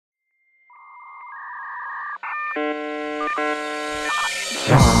John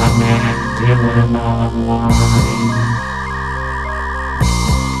and Dylan online.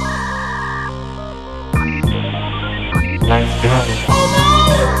 Let's go. Oh no!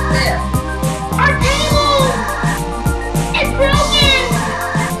 Our table is broken!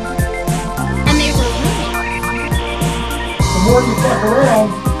 And there's a limit. The more you fuck around,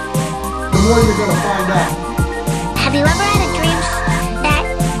 the more you're gonna find out. Have you ever had a dream that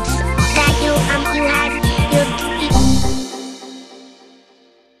you had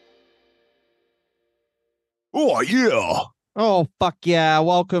Oh, yeah. Oh, fuck yeah.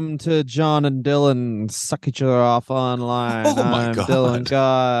 Welcome to John and Dylan Suck Each Other Off Online. Oh, my I'm God. Dylan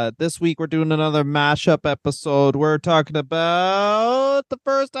God. This week we're doing another mashup episode. We're talking about the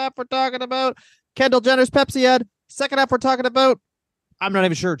first half we're talking about Kendall Jenner's Pepsi ad. Second half we're talking about, I'm not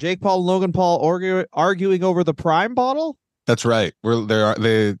even sure, Jake Paul and Logan Paul arguing over the Prime bottle. That's right.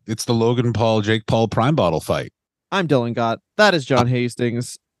 It's the Logan Paul, Jake Paul Prime bottle fight. I'm Dylan God. That is John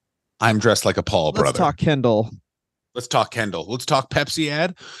Hastings. I'm dressed like a Paul brother. Let's talk Kendall. Let's talk Kendall. Let's talk Pepsi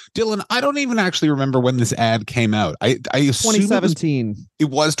ad. Dylan, I don't even actually remember when this ad came out. I assume 2017. It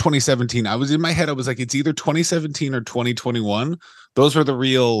was 2017. I was in my head. I was like, it's either 2017 or 2021. Those are the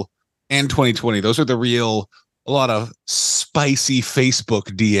real, and 2020. Those are the real, a lot of spicy Facebook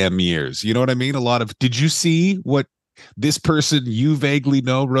DM years. You know what I mean? A lot of, did you see what this person you vaguely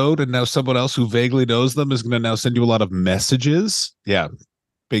know wrote, and now someone else who vaguely knows them is going to now send you a lot of messages? Yeah.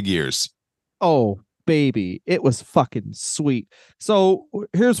 Big years. Oh, baby. It was fucking sweet. So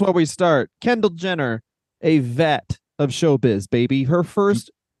here's where we start. Kendall Jenner, a vet of showbiz, baby. Her first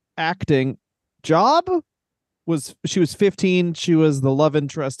acting job was, she was 15. She was the love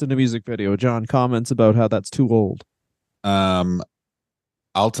interest in a music video. John comments about how that's too old.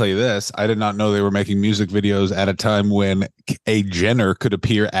 I'll tell you this. I did not know they were making music videos at a time when a Jenner could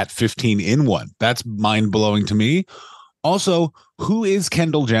appear at 15 in one. That's mind-blowing to me. Also, who is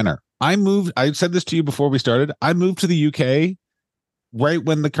Kendall Jenner? I said this to you before we started. I moved to the UK right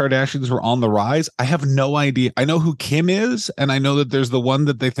when the Kardashians were on the rise. I have no idea. I know who Kim is, and I know that there's the one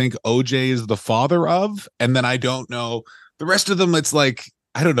that they think OJ is the father of, and then I don't know the rest of them. It's like,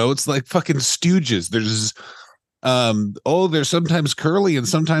 I don't know. It's like fucking stooges. There's there's sometimes Curly, and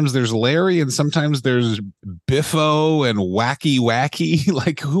sometimes there's Larry, and sometimes there's Biffo and Wacky.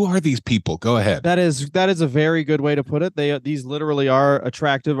 Like, who are these people? Go ahead. That is a very good way to put it. These literally are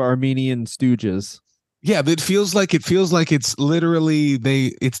attractive Armenian stooges. Yeah, it feels like it's literally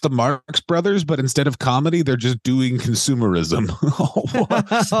it's the Marx Brothers, but instead of comedy, they're just doing consumerism.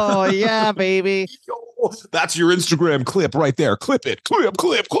 Oh yeah, baby. That's your Instagram clip right there. Clip it.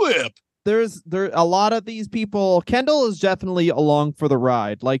 Clip. There's a lot of these people. Kendall is definitely along for the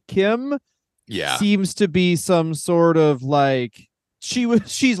ride. Like Kim, seems to be some sort of like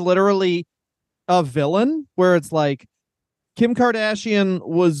she's literally a villain, where it's like Kim Kardashian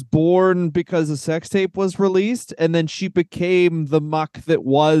was born because a sex tape was released, and then she became the muck that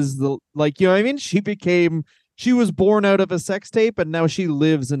was the, like, you know what I mean? She was born out of a sex tape, and now she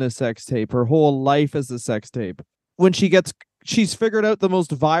lives in a sex tape. Her whole life is a sex tape. When she's figured out the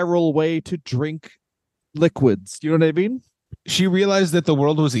most viral way to drink liquids. You know what I mean? She realized that the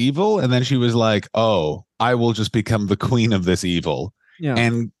world was evil, and then she was like, oh, I will just become the queen of this evil. Yeah.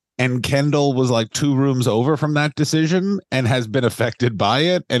 And Kendall was like 2 rooms over from that decision and has been affected by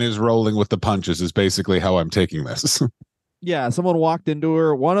it and is rolling with the punches, is basically how I'm taking this. Yeah, someone walked into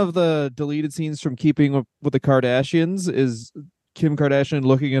her. One of the deleted scenes from Keeping Up with the Kardashians is Kim Kardashian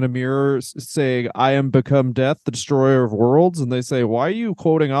looking in a mirror saying, I am become death, the destroyer of worlds. And they say, why are you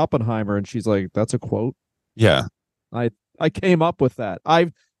quoting Oppenheimer? And she's like, that's a quote. Yeah. I came up with that.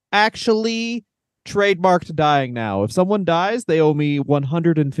 I've actually trademarked dying now. If someone dies, they owe me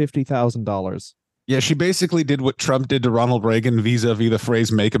 $150,000. Yeah, she basically did what Trump did to Ronald Reagan vis-a-vis the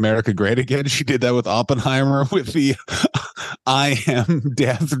phrase "Make America Great Again." She did that with Oppenheimer with the "I am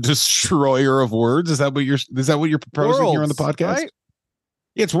death, destroyer of words." Is that what you're proposing Worlds, here on the podcast? right?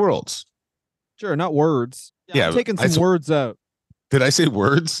 Yeah, it's worlds. Sure, not words. Yeah, I'm taking some words out. Did I say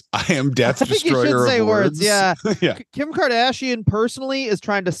words? I am death, I think you destroyer should say of words. Yeah. Yeah. Kim Kardashian personally is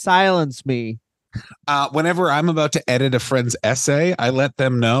trying to silence me. Whenever I'm about to edit a friend's essay, I let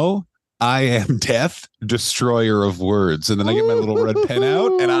them know I am death, destroyer of words. And then I get my little red pen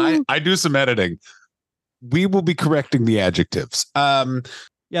out and I do some editing. We will be correcting the adjectives.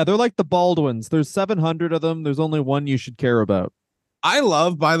 Yeah, they're like the Baldwins. There's 700 of them. There's only one you should care about. I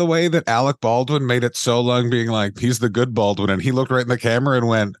love, by the way, that Alec Baldwin made it so long being like, he's the good Baldwin. And he looked right in the camera and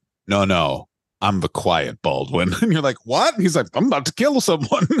went, no, I'm the quiet Baldwin. And you're like, what? And he's like, I'm about to kill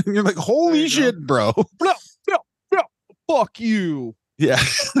someone. And you're like, holy shit, bro. No, fuck you. Yeah.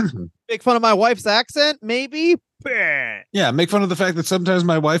 Make fun of my wife's accent, maybe. Yeah, make fun of the fact that sometimes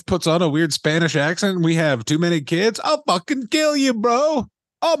my wife puts on a weird Spanish accent and we have too many kids. I'll fucking kill you, bro.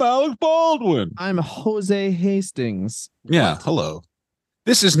 I'm Alex Baldwin. I'm Jose Hastings. Yeah, hello.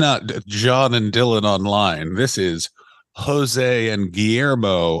 This is not John and Dylan online. This is Jose and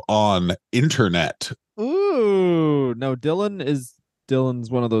Guillermo on internet. Ooh, no, Dylan's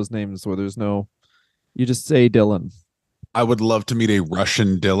one of those names where there's no, you just say Dylan. I would love to meet a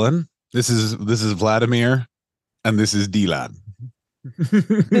Russian Dylan. This is Vladimir, and this is Dylan.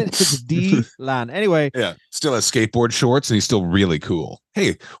 It's Dylan. Anyway. Yeah, still has skateboard shorts, and he's still really cool.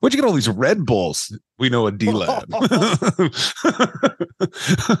 Hey, where'd you get all these Red Bulls? We know a Dylan.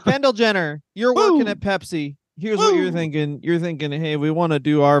 Kendall Jenner, you're working at Pepsi. Here's what you're thinking. You're thinking, hey, we want to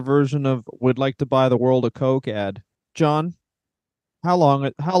do our version of "Would like to buy the world a Coke" ad. John, how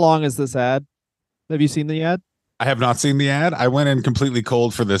long is this ad? Have you seen the ad? I have not seen the ad. I went in completely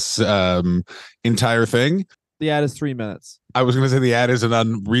cold for this entire thing. The ad is 3 minutes. I was going to say the ad is an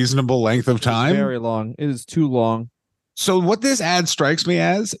unreasonable length of time. It's very long. It is too long. So what this ad strikes me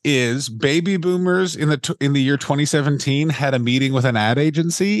as is baby boomers in the year 2017 had a meeting with an ad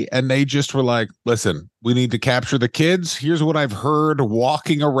agency, and they just were like, listen, we need to capture the kids. Here's what I've heard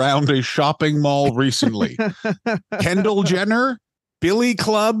walking around a shopping mall recently. Kendall Jenner, Billy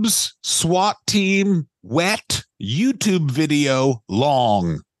Clubs, SWAT team, wet, YouTube video,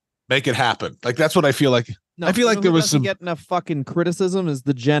 long. Make it happen. Like, that's what I feel like. No, I feel like there was some getting enough fucking criticism is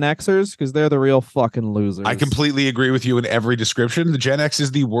the Gen Xers, because they're the real fucking losers. I completely agree with you in every description. The Gen X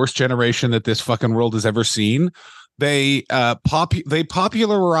is the worst generation that this fucking world has ever seen. They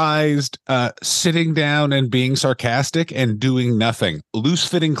popularized sitting down and being sarcastic and doing nothing. Loose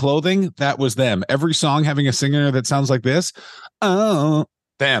fitting clothing, that was them. Every song having a singer that sounds like this. Oh,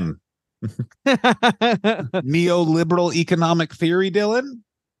 them. Neoliberal economic theory, Dylan,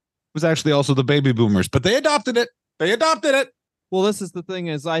 was actually also the baby boomers, but they adopted it. Well, this is the thing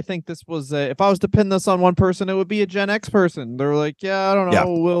is, I think this was, if I was to pin this on one person, it would be a Gen X person. They're like, yeah, I don't know. Yeah.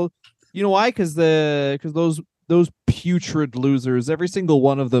 Well, you know why? Because those putrid losers, every single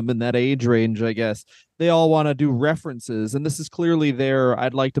one of them in that age range, I guess, they all want to do references. And this is clearly their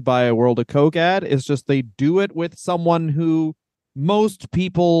I'd like to buy a world of Coke ad. It's just they do it with someone who most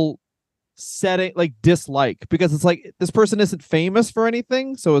people dislike, because it's like, this person isn't famous for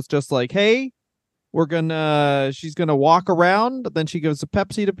anything. So it's just like, hey, she's gonna walk around, then she gives a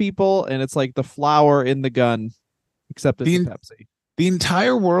Pepsi to people, and it's like the flower in the gun, except it's a Pepsi. The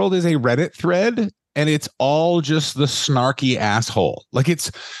entire world is a Reddit thread, and it's all just the snarky asshole. Like, it's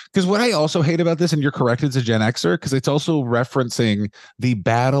because what I also hate about this, and you're correct, it's a Gen Xer, because it's also referencing the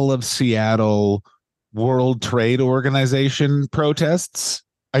Battle of Seattle World Trade Organization protests.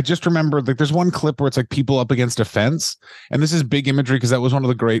 I just remember, like, there's one clip where it's like people up against a fence, and this is big imagery because that was one of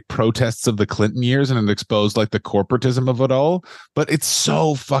the great protests of the Clinton years, and it exposed like the corporatism of it all. But it's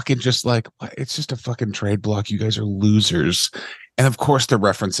so fucking just like, it's just a fucking trade block. You guys are losers. And of course they're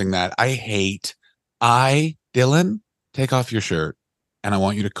referencing that. Dylan, take off your shirt, and I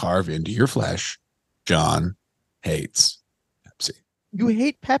want you to carve into your flesh, John hates Pepsi. You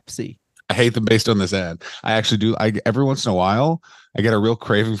hate Pepsi? I hate them based on this ad. I actually do. Every once in a while, I get a real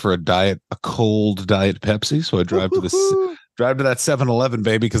craving for a cold diet Pepsi. So I drive to that 7-Eleven,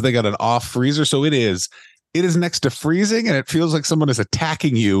 baby, because they got an off freezer. So it is next to freezing, and it feels like someone is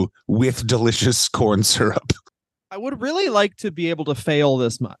attacking you with delicious corn syrup. I would really like to be able to fail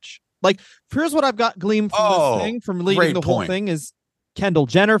this much. Like, here's what I've got gleamed from this thing, from leading the whole thing, is Kendall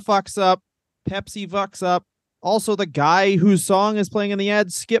Jenner fucks up, Pepsi fucks up. Also, the guy whose song is playing in the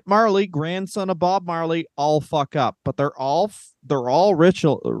ad, Skip Marley, grandson of Bob Marley, all fuck up. But they're all rich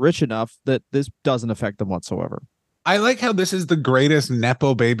enough that this doesn't affect them whatsoever. I like how this is the greatest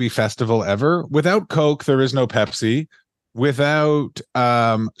Nepo baby festival ever. Without Coke, there is no Pepsi. Without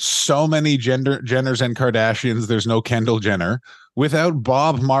so many Jenners and Kardashians, there's no Kendall Jenner. Without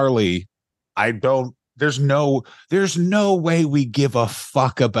Bob Marley, there's no way we give a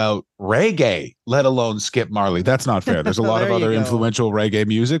fuck about reggae, let alone Skip Marley. That's not fair. There's a lot of other influential reggae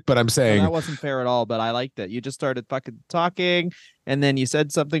music, but I'm saying that wasn't fair at all. But I liked it. You just started fucking talking, and then you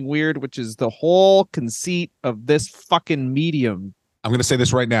said something weird, which is the whole conceit of this fucking medium. I'm gonna say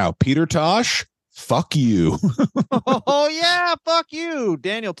this right now, Peter Tosh, fuck you. Oh yeah, fuck you,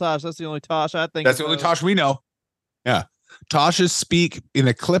 Daniel Tosh. That's the only Tosh I think. That's the only Tosh we know. Yeah. Toshes speak in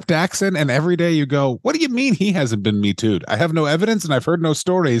a clipped accent, and every day you go, what do you mean he hasn't been Me Too'd? I have no evidence and I've heard no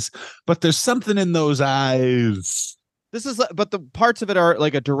stories, but there's something in those eyes. This is, but the parts of it are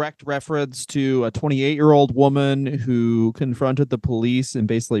like a direct reference to a 28-year-old woman who confronted the police and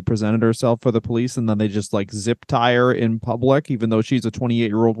basically presented herself for the police, and then they just like zip tie her in public, even though she's a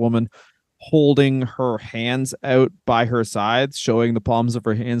 28-year-old woman holding her hands out by her sides, showing the palms of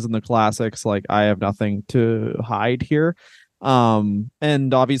her hands in the classics. Like, I have nothing to hide here.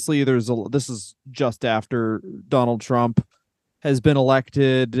 And obviously this is just after Donald Trump has been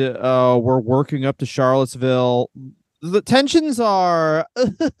elected. We're working up to Charlottesville. The tensions are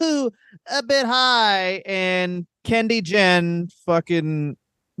a bit high, and Kendi Jen. I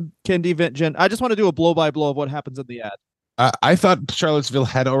just want to do a blow by blow of what happens in the ad. I thought Charlottesville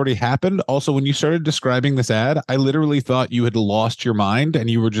had already happened. Also, when you started describing this ad, I literally thought you had lost your mind and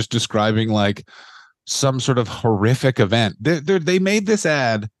you were just describing like some sort of horrific event. They made this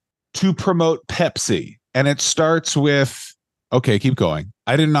ad to promote Pepsi, and it starts with, okay, keep going.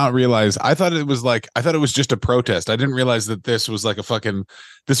 I did not realize. I thought it was just a protest. I didn't realize that this was like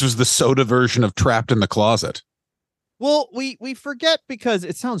this was the soda version of Trapped in the Closet. Well, we forget because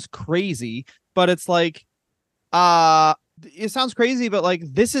it sounds crazy, but it's like, it sounds crazy, but like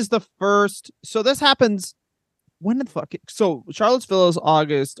this is the first. So this happens when the fuck? So Charlottesville is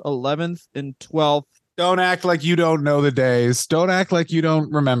August 11th and 12th. Don't act like you don't know the days. Don't act like you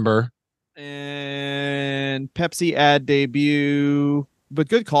don't remember. And Pepsi ad debut, but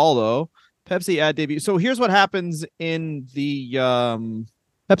good call though. Pepsi ad debut. So here's what happens in the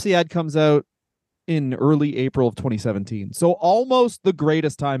Pepsi ad comes out in early April of 2017. So almost the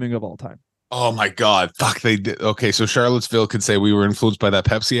greatest timing of all time. Oh my God. Fuck, they did. Okay, so Charlottesville could say we were influenced by that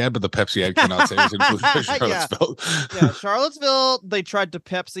Pepsi ad, but the Pepsi ad cannot say it was influenced by Charlottesville. Yeah, Charlottesville, they tried to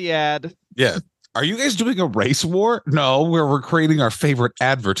Pepsi ad. Yeah. Are you guys doing a race war? No, we're creating our favorite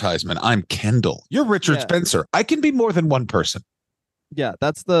advertisement. I'm Kendall. You're Richard Spencer. I can be more than one person. Yeah,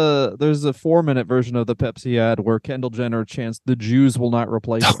 there's a 4-minute version of the Pepsi ad where Kendall Jenner chants, "The Jews will not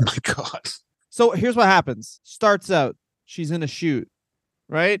replace her." Oh my God. So here's what happens. Starts out, she's in a shoot,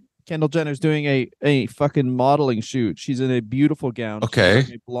 right? Kendall Jenner's doing a fucking modeling shoot. She's in a beautiful gown. Okay.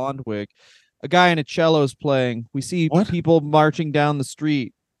 A blonde wig. A guy in a cello is playing. We see people marching down the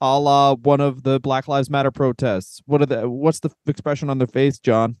street, a la one of the Black Lives Matter protests. What's the expression on their face,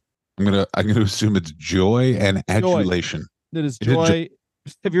 John? I'm gonna assume it's joy and adulation. It is joy.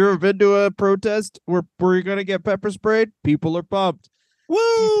 Have you ever been to a protest where you're gonna get pepper sprayed? People are pumped.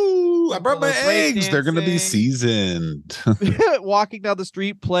 Woo! I brought my eggs. They're gonna be seasoned. Walking down the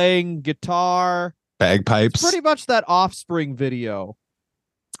street playing guitar, bagpipes. It's pretty much that Offspring video.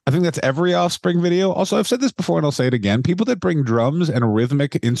 I think that's every Offspring video. Also, I've said this before and I'll say it again. People that bring drums and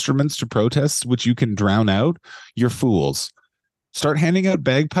rhythmic instruments to protests, which you can drown out, you're fools. Start handing out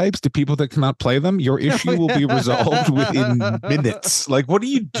bagpipes to people that cannot play them. Your issue will be resolved within minutes. Like, what are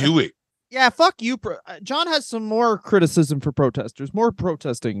you doing? Yeah, fuck you. John has some more criticism for protesters. More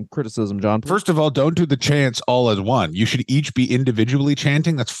protesting criticism, John. First of all, don't do the chants all as one. You should each be individually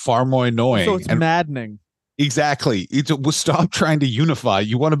chanting. That's far more annoying. So it's maddening. Exactly. Stop trying to unify.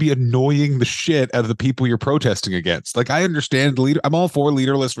 You want to be annoying the shit out of the people you're protesting against. Like, I understand I'm all for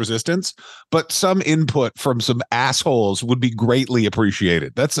leaderless resistance, but some input from some assholes would be greatly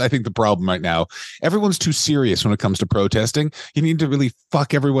appreciated. That's, I think, the problem right now. Everyone's too serious when it comes to protesting. You need to really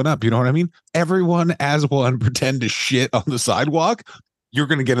fuck everyone up. You know what I mean? Everyone as one pretend to shit on the sidewalk. You're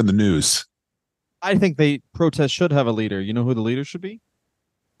going to get in the news. I think protest should have a leader. You know who the leader should be?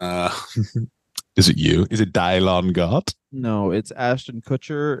 Is it you? Is it Dylan Gott? No, it's Ashton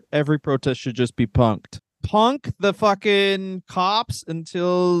Kutcher. Every protest should just be punked. Punk the fucking cops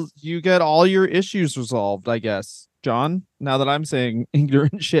until you get all your issues resolved, I guess. John, now that I'm saying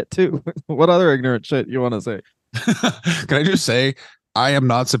ignorant shit too, what other ignorant shit you want to say? Can I just say, I am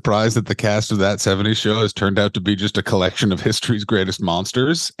not surprised that the cast of That 70s Show has turned out to be just a collection of history's greatest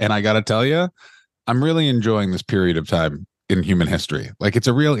monsters. And I got to tell you, I'm really enjoying this period of time in human history. Like, it's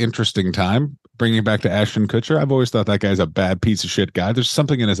a real interesting time. Bringing it back to Ashton Kutcher, I've always thought that guy's a bad piece of shit guy. There's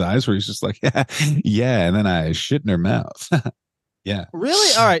something in his eyes where he's just like, yeah, and then I shit in her mouth. Yeah.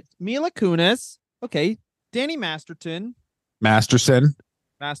 Really? All right. Mila Kunis. Okay. Danny Masterson. Masterson.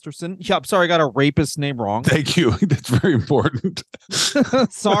 Yeah, I'm sorry, I got a rapist name wrong. Thank you. That's very important.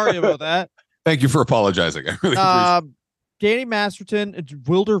 Sorry about that. Thank you for apologizing. I really appreciate it. Danny Masterson,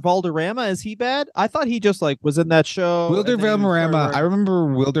 Wilder Valderrama, is he bad? I thought he just was in that show. Wilder Valderrama. I remember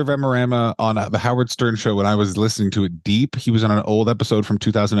Wilder Valderrama on the Howard Stern show when I was listening to it deep. He was on an old episode from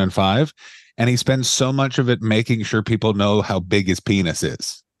 2005, and he spends so much of it making sure people know how big his penis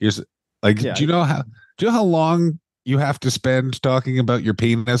is. Do you know how long you have to spend talking about your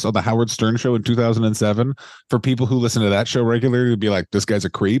penis on the Howard Stern show in 2007 for people who listen to that show regularly to be like, this guy's a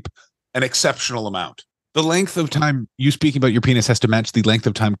creep? An exceptional amount. The length of time you speaking about your penis has to match the length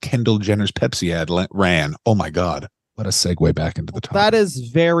of time Kendall Jenner's Pepsi ad ran. Oh my God. What a segue back into the topic. That is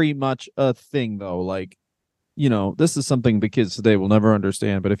very much a thing, though. Like, you know, this is something the kids today will never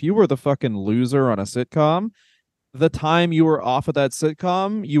understand. But if you were the fucking loser on a sitcom, the time you were off of that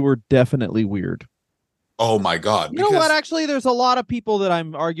sitcom, you were definitely weird. Oh my God. You know what? Actually, there's a lot of people that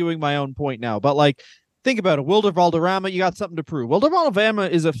I'm arguing my own point now. But like, think about it. Wilder Valderrama, you got something to prove. Wilder Valderrama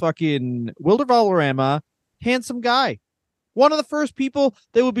is a fucking handsome guy. One of the first people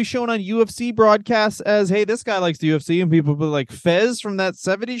that would be shown on UFC broadcasts as, hey, this guy likes the UFC, and people would be like, Fez from that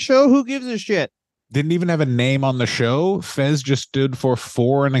 70s show, who gives a shit? Didn't even have a name on the show. Fez just stood for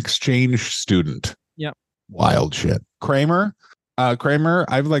foreign exchange student. Yep. Wild shit. Kramer, I've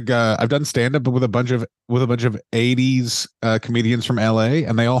done stand-up with a bunch of 80s comedians from LA,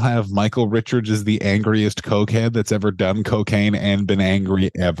 and they all have Michael Richards as the angriest cokehead that's ever done cocaine and been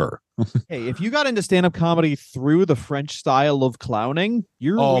angry ever. Hey, if you got into stand-up comedy through the French style of clowning,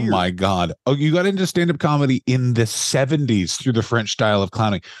 you're weird. My God. Oh, you got into stand-up comedy in the 70s through the French style of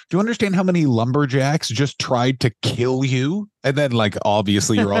clowning. Do you understand how many lumberjacks just tried to kill you? And then, like,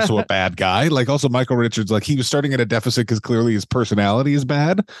 obviously you're also a bad guy. Like, also Michael Richards, like, he was starting at a deficit because clearly his personality is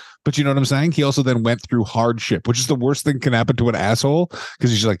bad. But you know what I'm saying? He also then went through hardship, which is the worst thing can happen to an asshole,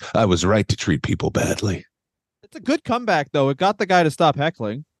 because he's like, I was right to treat people badly. It's a good comeback, though. It got the guy to stop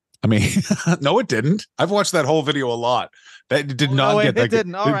heckling. I mean, no, it didn't. I've watched that whole video a lot. That did not get that. It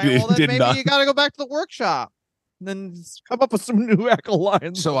didn't. All right. Well, then maybe you got to go back to the workshop and then come up with some new heckle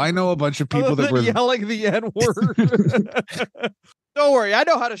lines. So I know a bunch of people that were yelling the N-word. Don't worry. I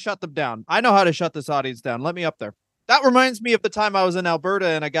know how to shut them down. I know how to shut this audience down. Let me up there. That reminds me of the time I was in Alberta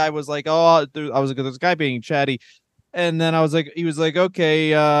and a guy was like, oh, there's a guy being chatty. And then he was like,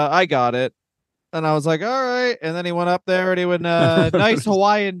 okay, I got it. And I was like, all right. And then he went up there and he went, nice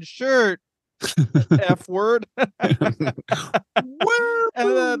Hawaiian shirt. F word. And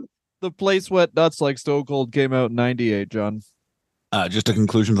then the place went nuts like Stone Cold came out in 98, John. Just a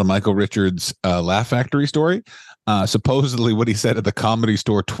conclusion of the Michael Richards Laugh Factory story. Supposedly what he said at the Comedy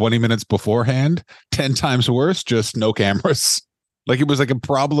Store 20 minutes beforehand, 10 times worse, just no cameras. Like it was like a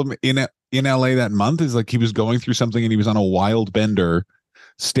problem in LA that month. Is like he was going through something and he was on a wild bender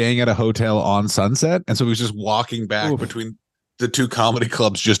staying at a hotel on Sunset. And so he was just walking back between the two comedy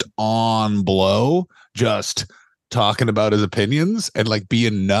clubs, just on blow, just talking about his opinions and like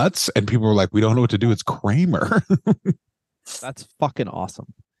being nuts. And people were like, we don't know what to do. It's Kramer. That's fucking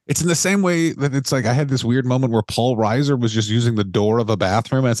awesome. It's in the same way that it's like I had this weird moment where Paul Reiser was just using the door of a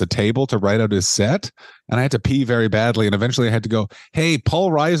bathroom as a table to write out his set. And I had to pee very badly. And eventually I had to go, hey, Paul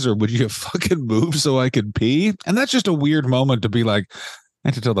Reiser, would you fucking move so I could pee? And that's just a weird moment to be like, I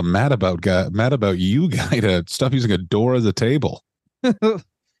had to tell the mad about you guy to stop using a door as a table.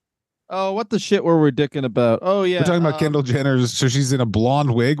 Oh, what the shit were we dicking about? Oh, yeah. We're talking about Kendall Jenner's. So she's in a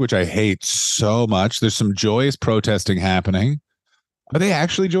blonde wig, which I hate so much. There's some joyous protesting happening. Are they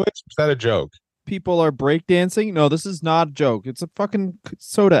actually joyous? Is that a joke? People are breakdancing. No, this is not a joke. It's a fucking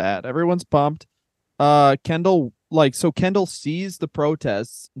soda ad. Everyone's pumped. Kendall sees the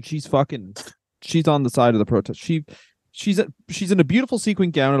protests and she's on the side of the protest. She's in a beautiful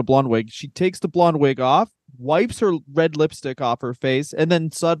sequin gown and a blonde wig. She takes the blonde wig off, wipes her red lipstick off her face, and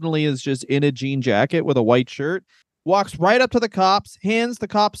then suddenly is just in a jean jacket with a white shirt, walks right up to the cops, hands the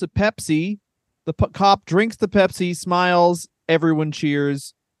cops a Pepsi. The cop drinks the Pepsi, smiles, everyone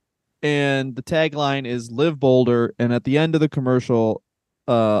cheers, and the tagline is Live Boulder. And at the end of the commercial,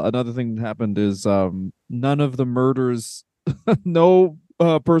 another thing that happened is none of the murders, no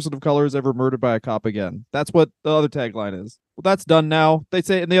person of color is ever murdered by a cop again. That's what the other tagline is. Well, that's done now. They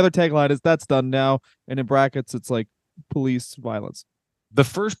say, and the other tagline is that's done now. And in brackets, it's like police violence. The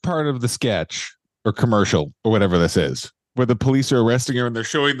first part of the sketch or commercial or whatever this is, where the police are arresting her and they're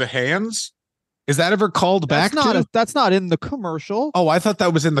showing the hands. Is that ever called back to? That's not in the commercial. Oh, I thought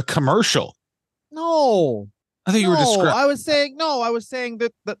that was in the commercial. No. I thought you were describing. I was saying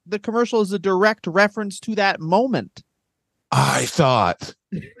that the commercial is a direct reference to that moment. I thought.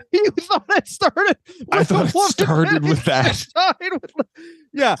 You thought it started. I thought it started with that.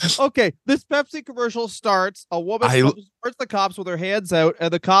 Yeah. Okay. This Pepsi commercial starts. A woman starts the cops with her hands out,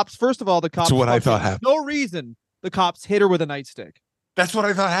 and the cops. First of all, the cops. That's what I thought happened. No reason. The cops hit her with a nightstick. That's what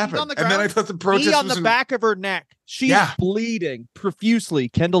I thought happened. And then I thought the protest was on the back of her neck. She's bleeding profusely.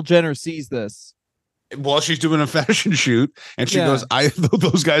 Kendall Jenner sees this while she's doing a fashion shoot, and she goes,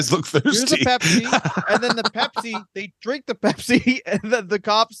 those guys look thirsty. Here's a Pepsi, and then the Pepsi, they drink the Pepsi, and then the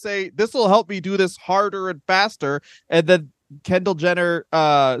cops say, this will help me do this harder and faster. And then Kendall Jenner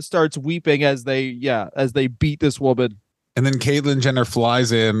starts weeping as they beat this woman. And then Caitlyn Jenner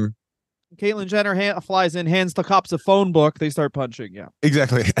flies in Caitlyn Jenner flies in, hands the cops a phone book. They start punching. Yeah,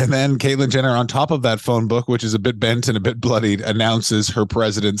 exactly. And then Caitlyn Jenner, on top of that phone book, which is a bit bent and a bit bloodied, announces her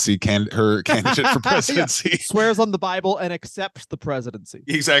presidency, her candidate for presidency. Yeah. Swears on the Bible and accepts the presidency.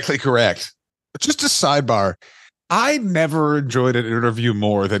 Exactly correct. Just a sidebar. I never enjoyed an interview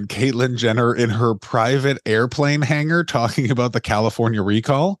more than Caitlyn Jenner in her private airplane hangar talking about the California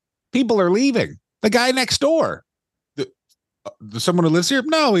recall. People are leaving. The guy next door. Someone who lives here?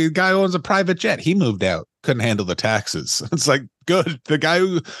 No, the guy owns a private jet. He moved out. Couldn't handle the taxes. It's like, good.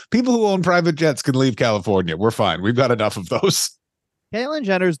 People who own private jets can leave California. We're fine. We've got enough of those. Caitlyn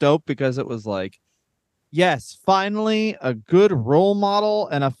Jenner's dope because it was like, yes, finally a good role model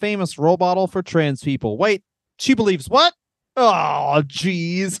and a famous role model for trans people. Wait, she believes what? Oh,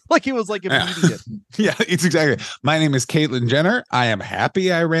 geez. Like it was like immediate. Yeah, it's exactly. My name is Caitlyn Jenner. I am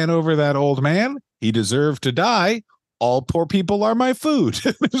happy I ran over that old man. He deserved to die. All poor people are my food.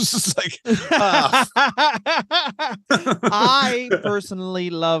 It was just like, I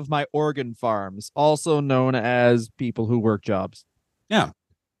personally love my organ farms, also known as people who work jobs. Yeah.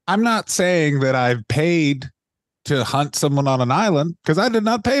 I'm not saying that I've paid to hunt someone on an island because I did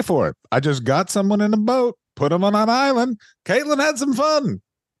not pay for it. I just got someone in a boat, put them on an island. Caitlyn had some fun.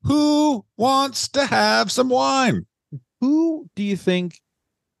 Who wants to have some wine? Who do you think?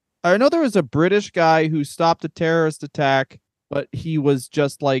 I know there was a British guy who stopped a terrorist attack, but he was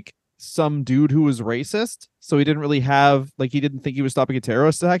just like some dude who was racist. So he didn't really he didn't think he was stopping a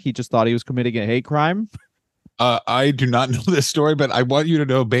terrorist attack. He just thought he was committing a hate crime. I do not know this story, but I want you to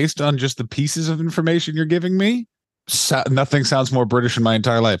know, based on just the pieces of information you're giving me, nothing sounds more British in my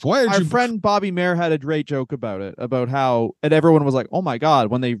entire life. Our friend Bobby Mayer had a great joke about it, about how, and everyone was like, oh my God,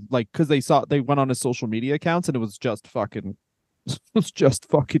 when they because they went on his social media accounts and it was just fucking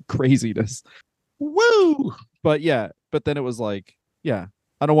craziness. Woo! But then it was like, yeah,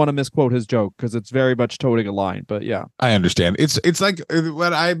 I don't want to misquote his joke because it's very much toting a line, but yeah. I understand. It's like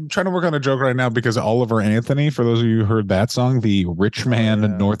when I'm trying to work on a joke right now because Oliver Anthony, for those of you who heard that song, the Rich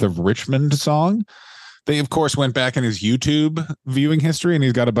Man North of Richmond song, they of course went back in his YouTube viewing history and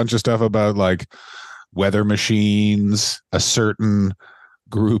he's got a bunch of stuff about like weather machines, a certain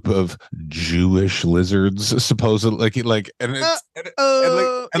group of Jewish lizards, supposedly a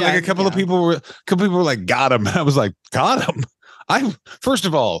couple of people were like, got him. I was like, got him. First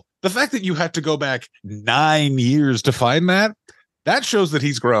of all, the fact that you had to go back 9 years to find that shows that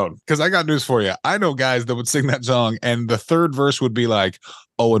he's grown. Because I got news for you. I know guys that would sing that song and the third verse would be like,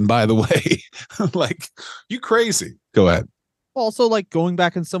 oh, and by the way, like, you crazy. Go ahead. Also, like going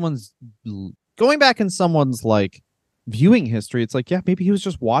back in someone's like viewing history, it's like, yeah, maybe he was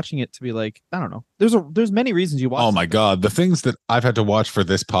just watching it to be like, I don't know. There's many reasons you watch. Oh my God, the things that I've had to watch for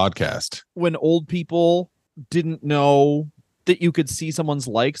this podcast. When old people didn't know that you could see someone's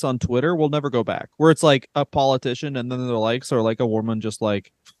likes on Twitter, we'll never go back. Where it's like a politician and then their likes are like a woman just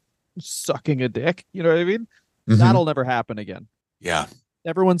like sucking a dick. You know what I mean? Mm-hmm. That'll never happen again. Yeah.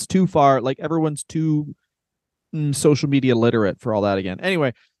 Everyone's too far. Like everyone's too social media literate for all that again.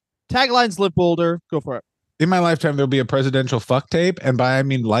 Anyway, taglines live bolder. Go for it. In my lifetime, there'll be a presidential fuck tape. And by I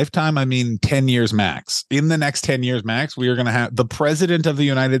mean lifetime, I mean 10 years max. In the next 10 years max, we are going to have the president of the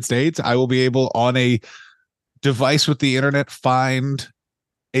United States. I will be able on a device with the internet find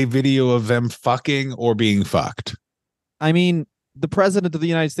a video of them fucking or being fucked. I mean, the president of the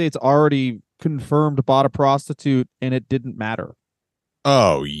United States already confirmed bought a prostitute and it didn't matter.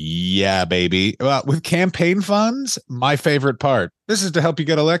 Oh, yeah, baby. With campaign funds, my favorite part. This is to help you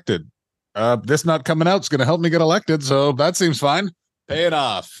get elected. This not coming out is going to help me get elected, so that seems fine. Pay it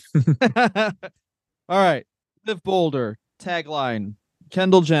off. All right. Live bolder. Tagline.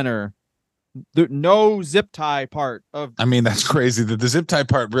 Kendall Jenner. The no zip tie part of. I mean, that's crazy. That the zip tie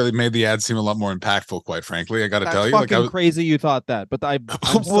part really made the ad seem a lot more impactful. Quite frankly, I got to tell you, fucking crazy. You thought that, but I'm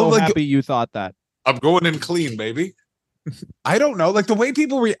so happy you thought that. I'm going in clean, baby. I don't know, like the way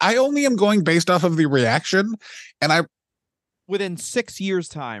people I only am going based off of the reaction, and within 6 years'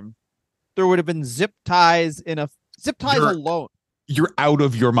 time, there would have been zip ties alone. You're out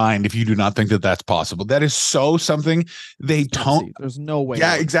of your mind if you do not think that that's possible. That is so something they don't. There's no way.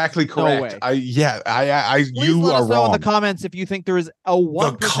 Yeah, exactly correct. No way. You are wrong. In the comments if you think there is a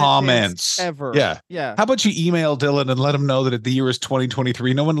 1% chance ever. Yeah. How about you email Dylan and let him know that the year is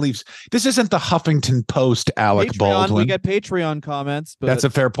 2023. No one leaves. This isn't the Huffington Post, Alec Baldwin. We get Patreon comments. But that's a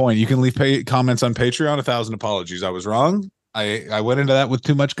fair point. You can leave comments on Patreon. 1,000 apologies. I was wrong. I went into that with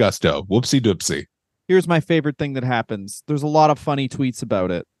too much gusto. Whoopsie doopsie. Here's my favorite thing that happens. There's a lot of funny tweets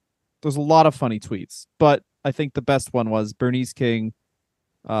about it. But I think the best one was Bernice King,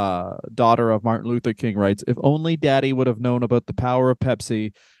 daughter of Martin Luther King, writes, "If only Daddy would have known about the power of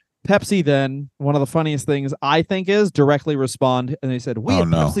Pepsi, Pepsi then, one of the funniest things I think is directly respond. And they said, we at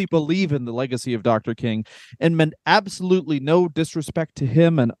Pepsi believe in the legacy of Dr. King and meant absolutely no disrespect to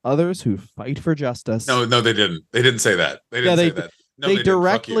him and others who fight for justice. No, they didn't. They didn't say that. They didn't say that. No, they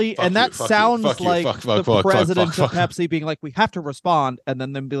directly, and that sounds like the president of Pepsi being like, we have to respond. And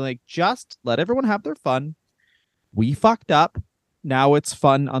then them being like, just let everyone have their fun. We fucked up. Now it's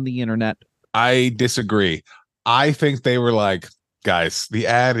fun on the internet. I disagree. I think they were like, guys, the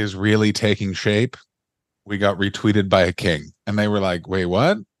ad is really taking shape. We got retweeted by a king. And they were like, wait,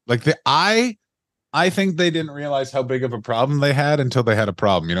 what? Like I think they didn't realize how big of a problem they had until they had a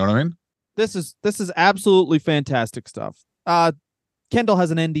problem. You know what I mean? This is absolutely fantastic stuff. Kendall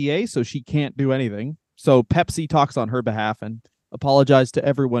has an NDA, so she can't do anything. So Pepsi talks on her behalf and apologized to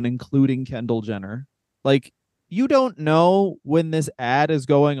everyone, including Kendall Jenner. Like, you don't know when this ad is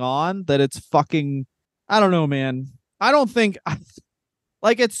going on that it's fucking, I don't know, man. I don't think,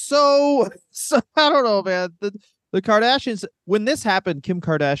 like, it's so I don't know, man. The Kardashians, when this happened, Kim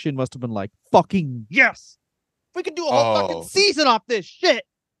Kardashian must have been like, fucking yes. We could do a whole fucking season off this shit.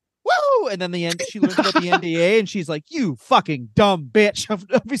 Woo! And then she learns about the NDA and she's like, you fucking dumb bitch.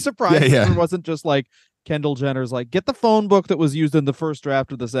 I'd be surprised if it wasn't just like Kendall Jenner's like, get the phone book that was used in the first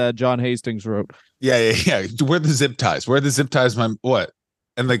draft of this ad John Hastings wrote. Yeah. Where the zip ties? Where the zip ties? What?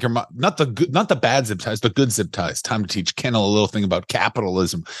 And like, not the bad zip ties, the good zip ties. Time to teach Kendall a little thing about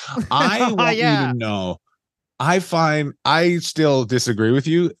capitalism. I want you to know. I still disagree with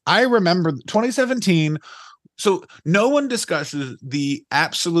you. I remember 2017. So no one discusses the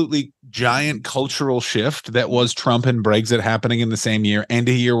absolutely giant cultural shift that was Trump and Brexit happening in the same year, and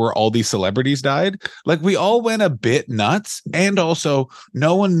a year where all these celebrities died. Like, we all went a bit nuts, and also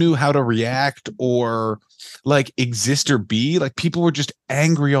no one knew how to react or like exist or be. Like, people were just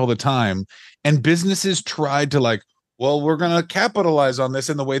angry all the time, and businesses tried to like, well, we're going to capitalize on this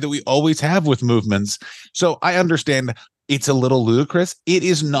in the way that we always have with movements. So I understand it's a little ludicrous. It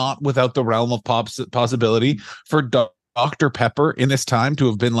is not without the realm of possibility for Dr. Pepper in this time to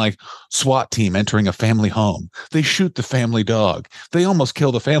have been like SWAT team entering a family home. They shoot the family dog. They almost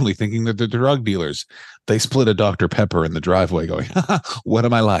kill the family thinking that they're drug dealers. They split a Dr. Pepper in the driveway going, what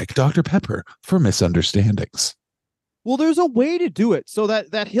am I like? Dr. Pepper for misunderstandings. Well, there's a way to do it. So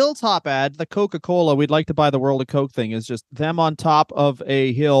that Hilltop ad, the Coca-Cola, we'd like to buy the world of Coke thing, is just them on top of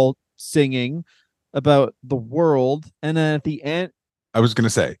a hill singing about the world. And then at the end, I was going to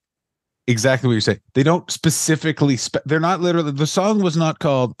say exactly what you say. They don't specifically, they're not literally, the song was not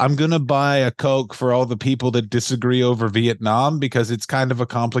called, I'm going to buy a Coke for all the people that disagree over Vietnam, because it's kind of a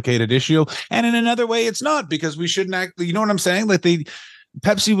complicated issue. And in another way, it's not, because we shouldn't act, you know what I'm saying? Like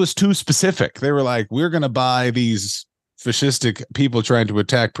Pepsi was too specific. They were like, we're going to buy these fascistic people trying to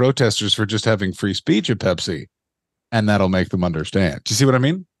attack protesters for just having free speech at Pepsi. And that'll make them understand. Do you see what I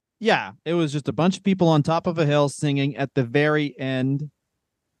mean? Yeah, it was just a bunch of people on top of a hill singing. At the very end,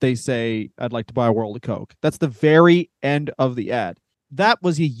 they say, I'd like to buy a world of Coke. That's the very end of the ad. That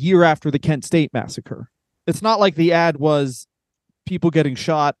was a year after the Kent State massacre. It's not like the ad was people getting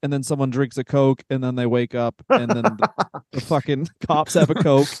shot and then someone drinks a Coke and then they wake up and then the fucking cops have a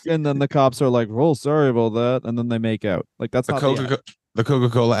Coke and then the cops are like, oh, sorry about that. And then they make out. Like, that's not the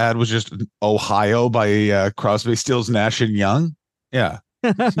Coca-Cola ad was just Ohio by Crosby, Stills, Nash and Young. Yeah.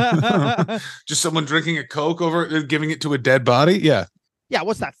 Just someone drinking a Coke over, giving it to a dead body. Yeah.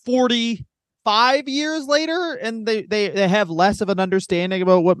 What's that? 45 years later, and they have less of an understanding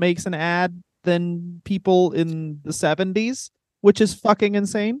about what makes an ad than people in the 70s, which is fucking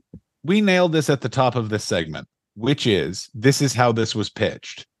insane. We nailed this at the top of this segment, which is, this is how this was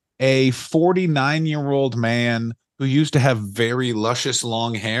pitched. A 49-year-old man who used to have very luscious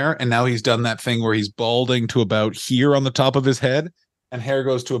long hair, and now he's done that thing where he's balding to about here on the top of his head, and hair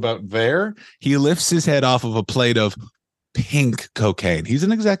goes to about there. He lifts his head off of a plate of pink cocaine. He's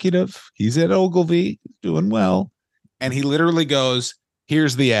an executive. He's at Ogilvy, doing well. And he literally goes,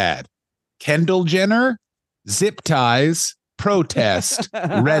 here's the ad. Kendall Jenner, zip ties, protest,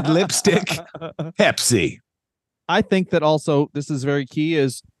 red lipstick, Pepsi. I think that also, this is very key,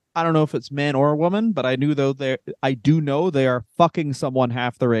 is I don't know if it's man or woman, but I do know they are fucking someone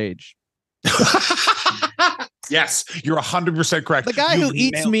half their age. Yes, you're 100% correct. The guy who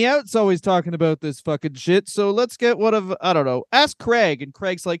eats me out's always talking about this fucking shit. So let's get I don't know. Ask Craig. And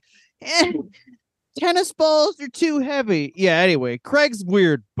Craig's like, tennis balls are too heavy. Yeah, anyway, Craig's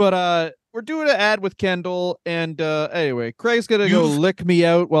weird. But we're doing an ad with Kendall. And anyway, Craig's going to go lick me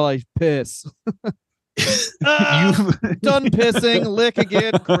out while I piss. Done pissing. Lick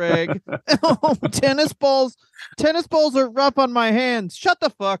again, Craig. Oh, tennis balls are rough on my hands. Shut the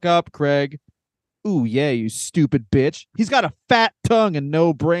fuck up, Craig. Ooh, yeah, you stupid bitch. He's got a fat tongue and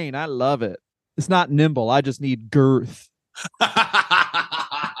no brain. I love it. It's not nimble. I just need girth.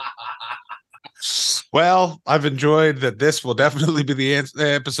 Well, I've enjoyed that. This will definitely be the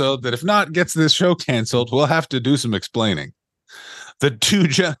episode that, if not gets this show canceled, we'll have to do some explaining. The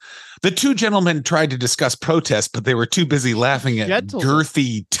two gentlemen tried to discuss protest, but they were too busy laughing at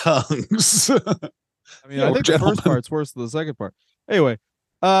girthy tongues. I mean, I think the first part's worse than the second part. Anyway,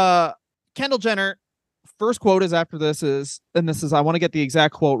 Kendall Jenner, first quote is after this is, I want to get the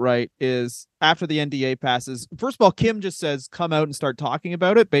exact quote right, is after the NDA passes. First of all, Kim just says, come out and start talking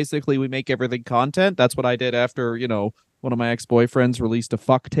about it. Basically, we make everything content. That's what I did after, one of my ex-boyfriends released a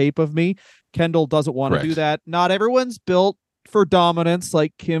fuck tape of me. Kendall doesn't want to do that. Not everyone's built for dominance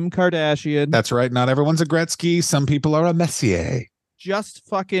like Kim Kardashian. That's right. Not everyone's a Gretzky. Some people are a Messier. Just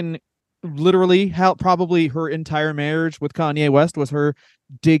fucking literally how probably her entire marriage with Kanye West was her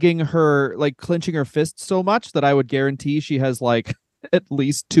digging her, like clenching her fists so much that I would guarantee she has like at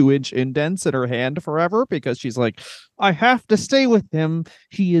least 2-inch indents in her hand forever, because she's like, I have to stay with him.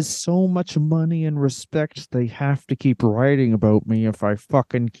 He is so much money and respect. They have to keep writing about me if I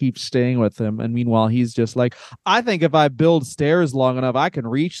fucking keep staying with him. And meanwhile, he's just like, I think if I build stairs long enough, I can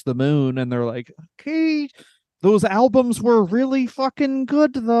reach the moon. And they're like, okay, those albums were really fucking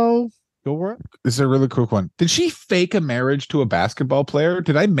good though. Go for it. This is a really quick one. Did she fake a marriage to a basketball player?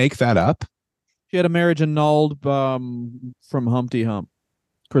 Did I make that up? She had a marriage annulled from Humpty Hump.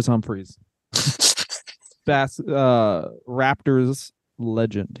 Chris Humphries. Raptors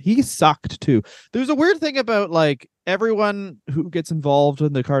legend. He sucked too. There's a weird thing about like everyone who gets involved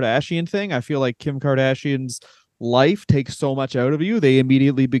in the Kardashian thing. I feel like Kim Kardashian's life takes so much out of you. They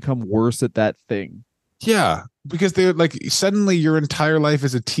immediately become worse at that thing. Yeah, because they're like, suddenly your entire life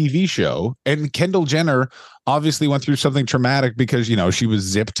is a TV show. And Kendall Jenner obviously went through something traumatic because, she was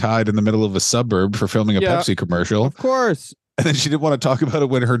zip tied in the middle of a suburb for filming a Pepsi commercial. Of course. And then she didn't want to talk about it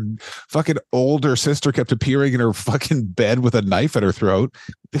when her fucking older sister kept appearing in her fucking bed with a knife at her throat.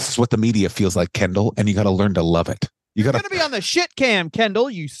 This is what the media feels like, Kendall, and you got to learn to love it. You're going to be on the shit cam, Kendall,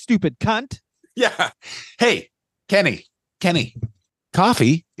 you stupid cunt. Yeah. Hey, Kenny.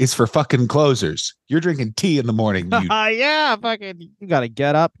 Coffee is for fucking closers. You're drinking tea in the morning. Yeah, fucking. You gotta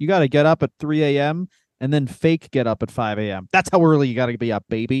get up. You gotta get up at 3 a.m. and then fake get up at 5 a.m. That's how early you gotta be up,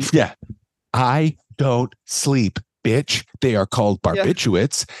 baby. Yeah. I don't sleep, bitch. They are called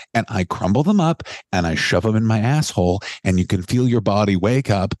barbiturates, and I crumble them up and I shove them in my asshole, and you can feel your body wake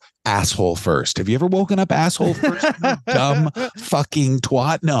up asshole first. Have you ever woken up asshole first? You dumb fucking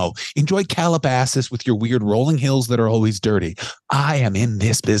twat. No. Enjoy Calabasas with your weird rolling hills that are always dirty. I am in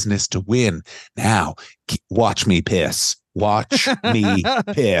this business to win. Now, watch me piss. Watch me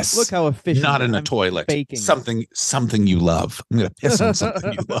piss. Look how efficient. Not in a toilet. Baking. Something you love. I'm going to piss on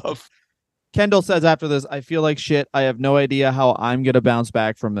something you love. Kendall says after this, I feel like shit. I have no idea how I'm going to bounce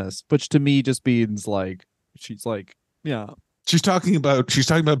back from this, which to me just means like, she's like, yeah. She's talking about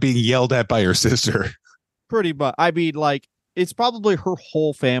being yelled at by her sister. Pretty much. I mean, like, it's probably her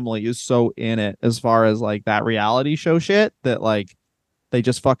whole family is so in it as far as like that reality show shit that like they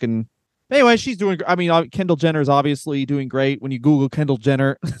just fucking. Anyway, she's doing. I mean, Kendall Jenner is obviously doing great. When you Google Kendall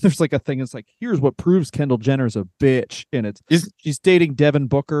Jenner, there's like a thing. It's like, here's what proves Kendall Jenner's a bitch, and she's dating Devin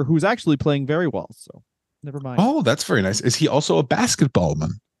Booker, who's actually playing very well. So, never mind. Oh, that's very nice. Is he also a basketball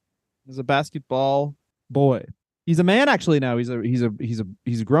man? He's a basketball boy. He's a man actually now. He's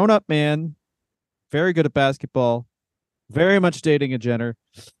a grown up man. Very good at basketball. Very much dating a Jenner.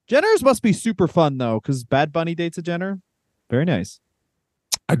 Jenners must be super fun though, because Bad Bunny dates a Jenner. Very nice.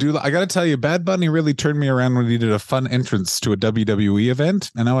 I got to tell you, Bad Bunny really turned me around when he did a fun entrance to a WWE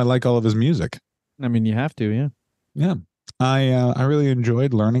event, and now I like all of his music. I mean, you have to, yeah. Yeah. I really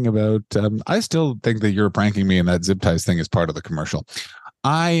enjoyed learning about. I still think that you're pranking me, and that zip ties thing is part of the commercial.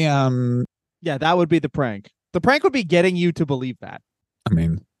 Yeah, that would be the prank. The prank would be getting you to believe that. I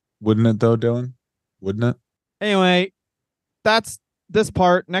mean, wouldn't it though, Dylan? Wouldn't it? Anyway, that's this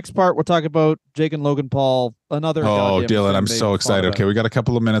part. Next part, we'll talk about Jake and Logan Paul. Another. Oh, Dylan, I'm so excited. Okay, we got a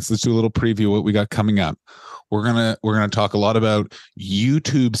couple of minutes. Let's do a little preview of what we got coming up. We're gonna talk a lot about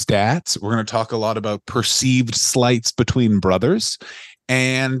YouTube stats. We're gonna talk a lot about perceived slights between brothers,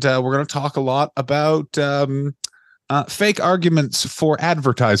 and we're gonna talk a lot about fake arguments for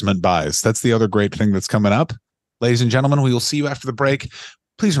advertisement buys. That's the other great thing that's coming up. Ladies and gentlemen, we will see you after the break.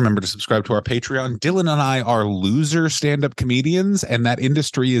 Please remember to subscribe to our Patreon. Dylan and I are loser stand-up comedians, and that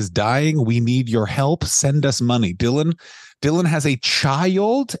industry is dying. We need your help. Send us money. Dylan has a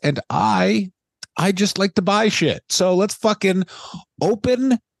child, and I just like to buy shit. So let's fucking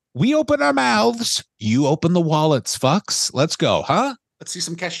we open our mouths. You open the wallets, fucks. Let's go, huh? Let's see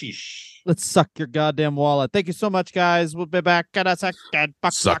some cashish. Let's suck your goddamn wallet. Thank you so much, guys. We'll be back in a second.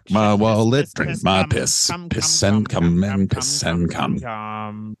 Suck my wallet, drink my piss. Piss and come and piss and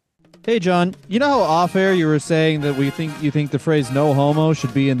come. Hey, John, you know how off air you were saying that you think the phrase no homo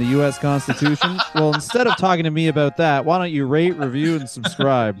should be in the U.S. Constitution? Well, instead of talking to me about that, why don't you rate, review, and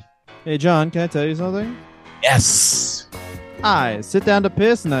subscribe? Hey, John, can I tell you something? Yes. I sit down to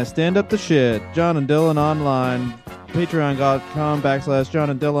piss and I stand up to shit. John and Dylan Online. Patreon.com/John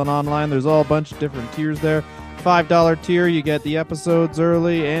and Dylan Online. There's all a bunch of different tiers there. $5 tier, you get the episodes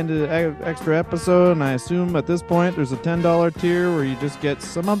early and an extra episode. And I assume at this point there's a $10 tier where you just get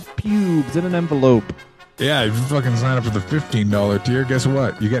some pubes in an envelope. Yeah, if you fucking sign up for the $15 tier, guess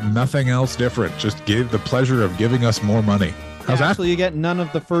what? You get nothing else different. Just give the pleasure of giving us more money. How's that? Actually, you get none of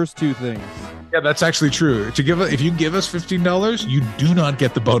the first two things. Yeah, that's actually true. If you give us $15, you do not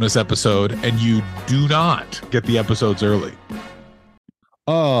get the bonus episode, and you do not get the episodes early.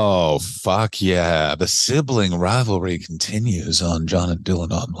 Oh, fuck yeah. The sibling rivalry continues on John and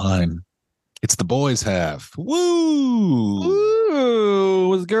Dylan Online. It's the boys half. Woo! Ooh,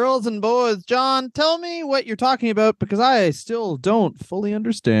 with girls and boys. John, tell me what you're talking about because I still don't fully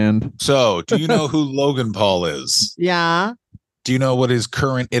understand. So, do you know who Logan Paul is? Yeah. Do you know what his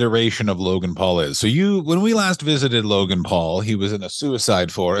current iteration of Logan Paul is? So when we last visited Logan Paul, he was in a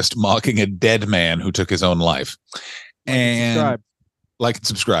suicide forest mocking a dead man who took his own life. Like and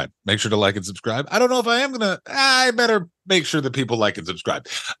subscribe. Make sure to like and subscribe. I don't know if I am going to. I better make sure that people like and subscribe.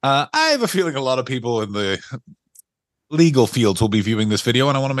 I have a feeling a lot of people in the legal fields will be viewing this video,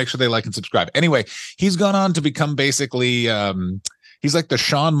 and I want to make sure they like and subscribe. Anyway, he's gone on to become basically... he's like the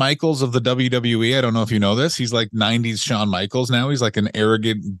Shawn Michaels of the WWE. I don't know if you know this. He's like 90s Shawn Michaels now. He's like an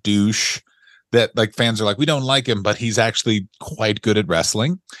arrogant douche that like fans are like, we don't like him, but he's actually quite good at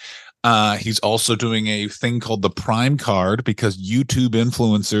wrestling. He's also doing a thing called the Prime Card because YouTube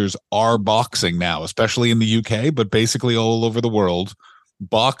influencers are boxing now, especially in the UK, but basically all over the world.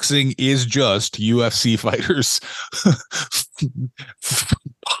 Boxing is just UFC fighters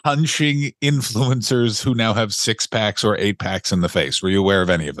punching influencers who now have 6-packs or 8-packs in the face. Were you aware of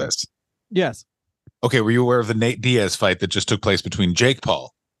any of this? Yes. Okay. Were you aware of the Nate Diaz fight that just took place between Jake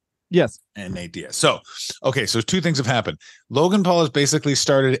Paul? Yes. And Nate Diaz. So two things have happened. Logan Paul has basically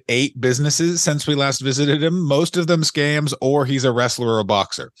started 8 businesses since we last visited him, most of them scams, or he's a wrestler or a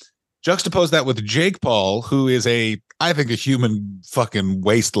boxer. Juxtapose that with Jake Paul, who is I think a human fucking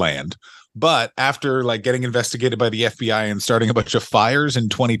wasteland. But after like getting investigated by the FBI and starting a bunch of fires in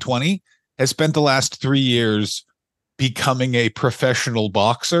 2020, has spent the last 3 years becoming a professional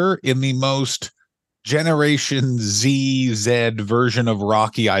boxer in the most Generation Z version of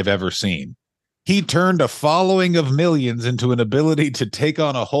Rocky I've ever seen. He turned a following of millions into an ability to take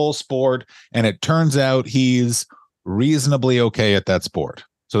on a whole sport, and it turns out he's reasonably okay at that sport.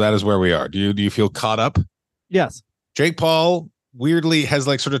 So that is where we are. Do you feel caught up? Yes. Jake Paul weirdly has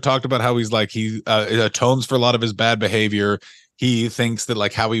like sort of talked about how he's like he atones for a lot of his bad behavior. He thinks that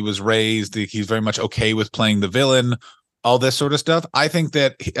like how he was raised, he's very much okay with playing the villain, all this sort of stuff. I think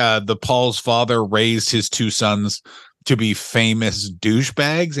that the Paul's father raised his 2 sons to be famous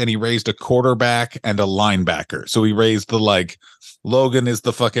douchebags, and he raised a quarterback and a linebacker. So he raised the like Logan is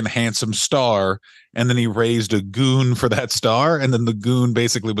the fucking handsome star, and then he raised a goon for that star, and then the goon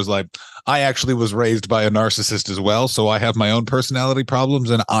basically was like, I actually was raised by a narcissist as well, so I have my own personality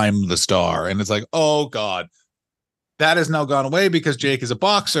problems and I'm the star. And it's like, oh god, that has now gone away because Jake is a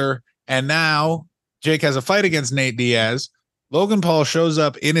boxer, and now Jake has a fight against Nate Diaz. Logan Paul shows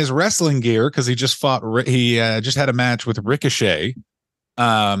up in his wrestling gear because he just just had a match with Ricochet.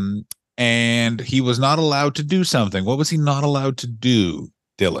 And he was not allowed to do something. What was he not allowed to do,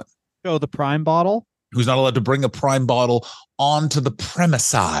 Dylan? Show the Prime bottle? He was not allowed to bring a Prime bottle onto the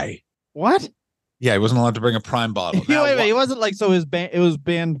premises. What? Yeah, he wasn't allowed to bring a Prime bottle. Now, wait, it wasn't like so it was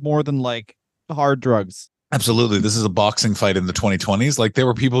banned more than like hard drugs. Absolutely. This is a boxing fight in the 2020s. Like there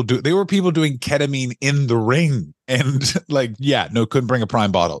were people doing ketamine in the ring, and like, yeah, no, couldn't bring a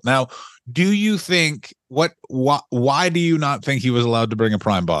Prime bottle. Now, do you think why do you not think he was allowed to bring a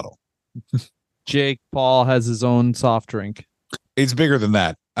Prime bottle? Jake Paul has his own soft drink. It's bigger than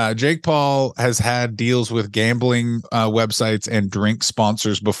that. Jake Paul has had deals with gambling websites and drink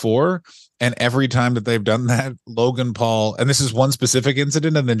sponsors before. And every time that they've done that, Logan Paul, and this is one specific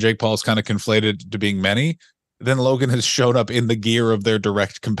incident, and then Jake Paul's kind of conflated to being many. Then Logan has showed up in the gear of their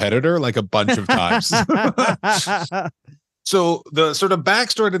direct competitor like a bunch of times. So the sort of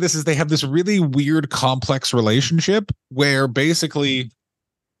backstory to this is they have this really weird, complex relationship where basically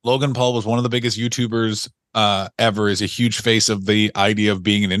Logan Paul was one of the biggest YouTubers ever, is a huge face of the idea of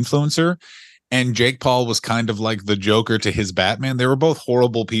being an influencer. And Jake Paul was kind of like the Joker to his Batman. They were both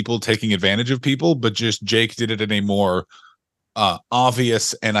horrible people taking advantage of people, but just Jake did it in a more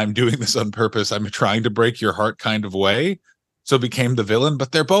obvious, and I'm doing this on purpose, I'm trying to break your heart kind of way. So became the villain,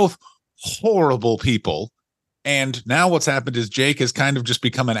 but they're both horrible people. And now what's happened is Jake has kind of just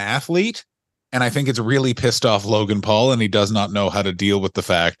become an athlete. And I think it's really pissed off Logan Paul, and he does not know how to deal with the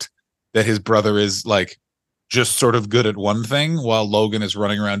fact that his brother is like just sort of good at one thing while Logan is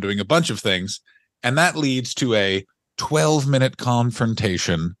running around doing a bunch of things. And that leads to a 12-minute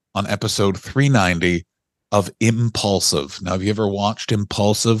confrontation on episode 390 of Impulsive. Now, have you ever watched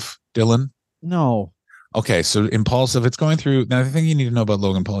Impulsive, Dylan? No. Okay, so Impulsive, it's going through. Now, the thing you need to know about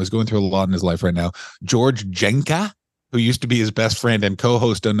Logan Paul, he's going through a lot in his life right now. George Jenka, who used to be his best friend and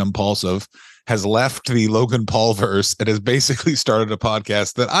co-host on Impulsive, has left the Logan Paul verse and has basically started a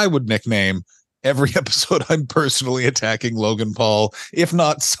podcast that I would nickname every episode I'm personally attacking Logan Paul, if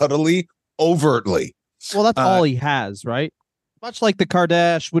not subtly, overtly. Well, that's all he has, right? Much like the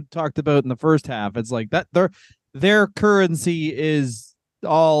Kardashians would talked about in the first half. It's like that their currency is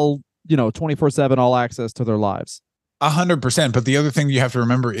all, 24/7, all access to their lives. 100%. But the other thing you have to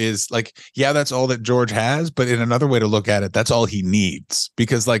remember is like, yeah, that's all that George has. But in another way to look at it, that's all he needs,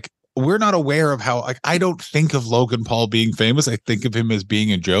 because like we're not aware of how, like, I don't think of Logan Paul being famous. I think of him as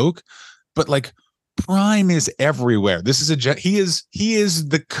being a joke. But like Prime is everywhere. This is he is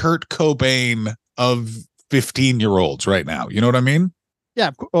the Kurt Cobain of 15-year-olds right now. You know what I mean?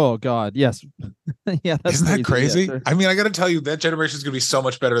 Yeah. Oh God. Yes. Yeah. Isn't that crazy? Yeah, sure. I mean, I got to tell you, that generation is going to be so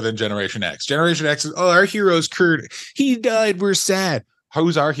much better than Generation X. Generation X is, our hero's Kurt. He died. We're sad.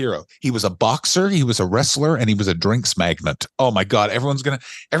 Who's our hero? He was a boxer, he was a wrestler, and he was a drinks magnate. Oh my God. Everyone's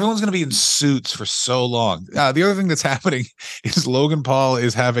gonna be in suits for so long. The other thing that's happening is Logan Paul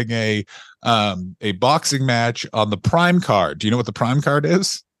is having a boxing match on the Prime card. Do you know what the Prime card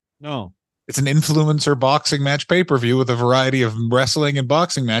is? No. It's an influencer boxing match pay-per-view with a variety of wrestling and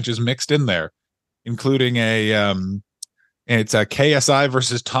boxing matches mixed in there, including it's a KSI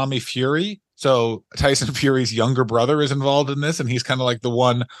versus Tommy Fury. So Tyson Fury's younger brother is involved in this, and he's kind of like the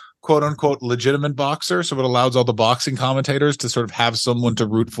one quote unquote legitimate boxer. So it allows all the boxing commentators to sort of have someone to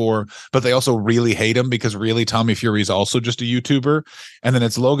root for, but they also really hate him because really Tommy Fury is also just a YouTuber. And then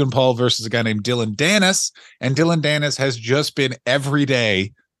it's Logan Paul versus a guy named Dylan Dennis. And Dylan Dennis has just been every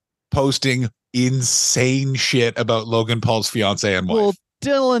day posting insane shit about Logan Paul's fiance and wife. Well,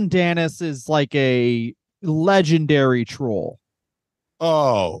 Dylan Dennis is like a legendary troll.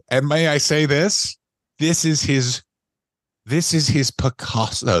 Oh, and may I say this? This is his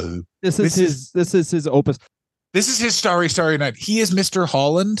Picasso. This is his opus. This is his Starry Night. He is Mr.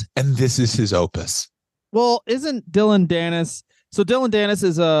 Holland, and this is his opus. Well, isn't Dylan Dennis? So Dylan Dennis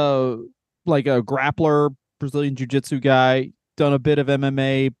is a grappler, Brazilian jiu-jitsu guy, done a bit of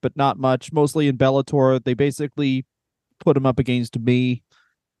MMA, but not much, mostly in Bellator. They basically put him up against me,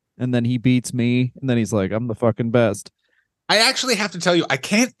 and then he beats me, and then he's like, I'm the fucking best. I actually have to tell you, I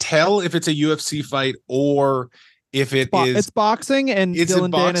can't tell if it's a UFC fight or if it's boxing, and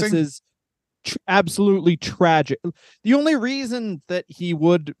Dylan Dennis is absolutely tragic. The only reason that you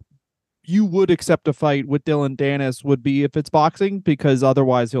would accept a fight with Dylan Dennis would be if it's boxing, because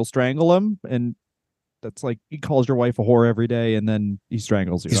otherwise he'll strangle him, and that's like he calls your wife a whore every day, and then he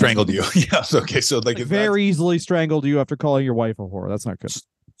strangles you. He strangled you. Yes. Okay. So like very easily strangled you after calling your wife a whore. That's not good.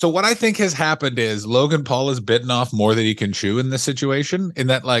 So what I think has happened is Logan Paul has bitten off more than he can chew in this situation, in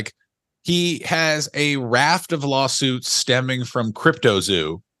that like he has a raft of lawsuits stemming from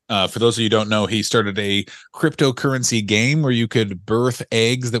CryptoZoo. For those of you who don't know, he started a cryptocurrency game where you could birth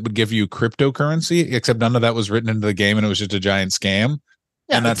eggs that would give you cryptocurrency, except none of that was written into the game, and it was just a giant scam.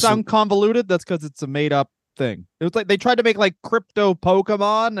 Yeah, and that's convoluted. That's because it's a made up thing. It was like they tried to make like crypto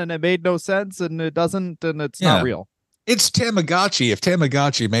Pokemon, and it made no sense, and it doesn't, and it's not real. It's Tamagotchi. If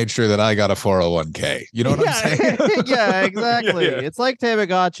Tamagotchi made sure that I got a 401k, you know what I'm saying? Yeah, exactly. Yeah. It's like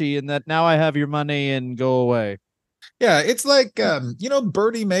Tamagotchi in that now I have your money and go away. Yeah, it's like,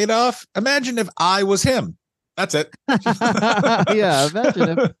 Bernie Madoff. Imagine if I was him. That's it. Yeah,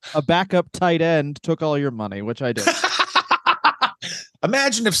 imagine if a backup tight end took all your money, which I did.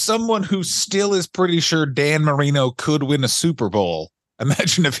 Imagine if someone who still is pretty sure Dan Marino could win a Super Bowl.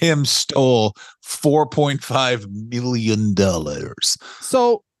 Imagine if him stole $4.5 million.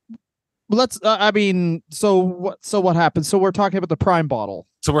 So let's. So what happened? So we're talking about the Prime bottle.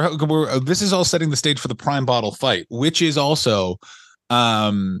 So we're this is all setting the stage for the Prime bottle fight, which is also,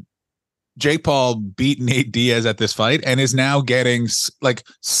 Jake Paul beat Nate Diaz at this fight and is now getting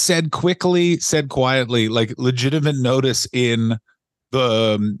said quietly, like legitimate notice in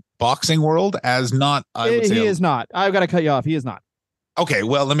the boxing world as not. I would say he is not. I've got to cut you off. He is not. Okay,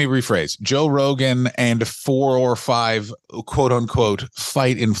 well, let me rephrase. Joe Rogan and 4 or 5 quote unquote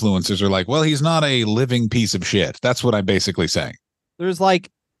fight influencers are like, well, he's not a living piece of shit. That's what I'm basically saying. There's like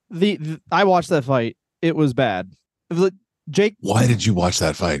I watched that fight. It was bad. Jake, why did you watch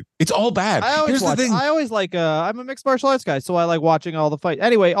that fight? It's all bad. Here's the thing. I always like I'm a mixed martial arts guy, so I like watching all the fight.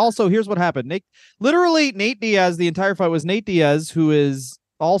 Anyway, also here's what happened. Nate Diaz, the entire fight was Nate Diaz, who is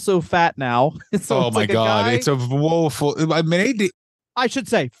also fat now. So oh my god, it's a woeful. I mean, I should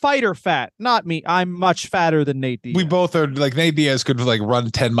say fighter fat, not me. I'm much fatter than Nate Diaz. We both are. Like Nate Diaz could like run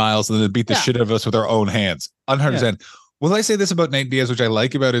 10 miles and then beat the shit out of us with our own hands. 100%. Will I say this about Nate Diaz, which I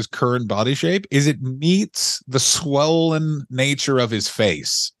like about his current body shape, is it meets the swollen nature of his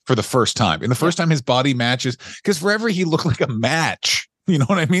face for the first time. And the first time his body matches, because forever he looked like a match. You know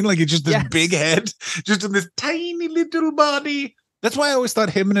what I mean? Like it's just this big head, just in this tiny little body. That's why I always thought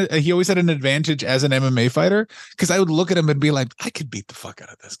he always had an advantage as an MMA fighter, because I would look at him and be like, I could beat the fuck out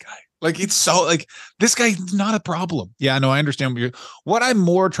of this guy. Like it's so like this guy's not a problem. Yeah, no, I understand. What I'm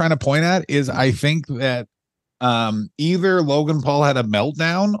more trying to point at is I think that either Logan Paul had a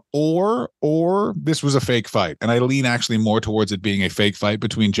meltdown or this was a fake fight. And I lean actually more towards it being a fake fight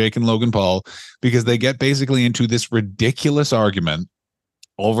between Jake and Logan Paul, because they get basically into this ridiculous argument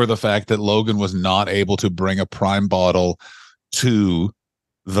over the fact that Logan was not able to bring a prime bottle to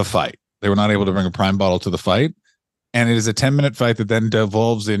the fight. They were not able to bring a prime bottle to the fight. And it is a 10-minute fight that then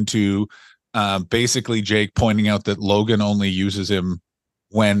devolves into basically Jake pointing out that Logan only uses him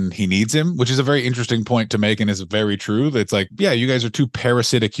when he needs him, which is a very interesting point to make and is very true. It's like, yeah, you guys are two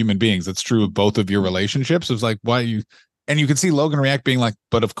parasitic human beings. That's true of both of your relationships. It's like, why you, and you can see Logan react being like,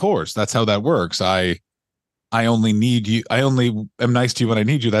 but of course, that's how that works. I only need you. I only am nice to you when I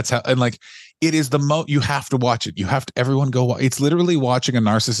need you. That's how, and like, it is you have to watch it. You have to, everyone go, it's literally watching a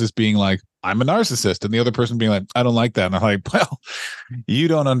narcissist being like, I'm a narcissist. And the other person being like, I don't like that. And I'm like, well, you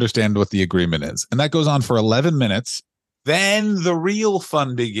don't understand what the agreement is. And that goes on for 11 minutes. Then the real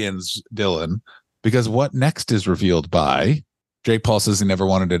fun begins, Dylan, because what next is revealed by Jake Paul says he never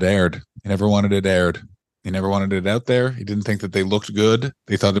wanted it aired. He never wanted it aired. He never wanted it out there. He didn't think that they looked good.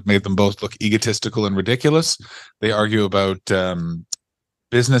 They thought it made them both look egotistical and ridiculous. They argue about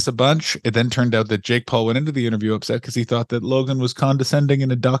business a bunch. It then turned out that Jake Paul went into the interview upset because he thought that Logan was condescending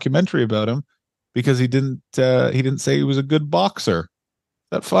in a documentary about him because he didn't say he was a good boxer. Is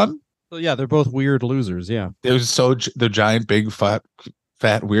that fun? So yeah, they're both weird losers. Yeah, they're giant, big, fat,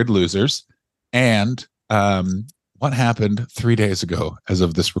 weird losers. And what happened 3 days ago, as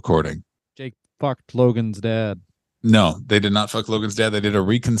of this recording? Jake fucked Logan's dad. No, they did not fuck Logan's dad. They did a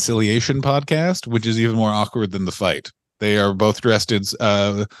reconciliation podcast, which is even more awkward than the fight. They are both dressed in.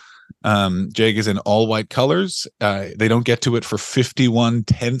 Jake is in all white colors. They don't get to it for 51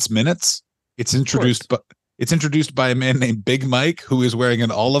 tense minutes. It's introduced, but. It's introduced by a man named Big Mike, who is wearing an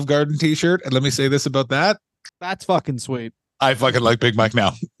Olive Garden t-shirt. And let me say this about that. That's fucking sweet. I fucking like Big Mike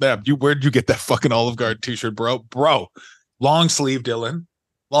now. Where'd you get that fucking Olive Garden t-shirt, bro? Bro, long sleeve, Dylan.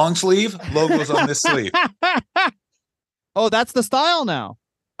 Long sleeve, logos on this sleeve. Oh, that's the style now.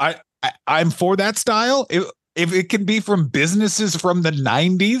 I'm for that style. If it can be from businesses from the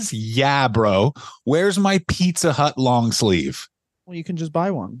 90s, yeah, bro. Where's my Pizza Hut long sleeve? Well, you can just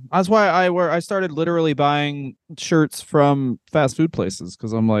buy one. That's why I started literally buying shirts from fast food places,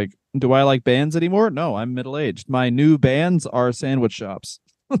 because I'm like, do I like bands anymore? No, I'm middle-aged. My new bands are sandwich shops.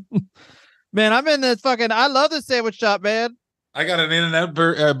 Man, I'm in this fucking, I love this sandwich shop, man. I got an In-N-Out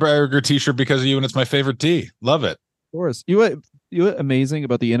burger t-shirt because of you, and it's my favorite tea. Love it. Of course. You know amazing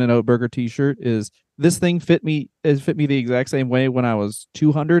about the In-N-Out burger t-shirt is this thing fit me the exact same way when I was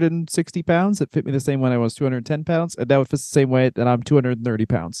 260 pounds. It fit me the same when I was 210 pounds. And now it fits the same way that I'm 230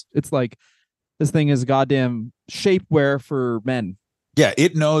 pounds. It's like this thing is goddamn shapewear for men. Yeah,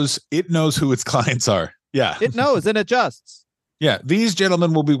 it knows who its clients are. Yeah. It knows and adjusts. Yeah. These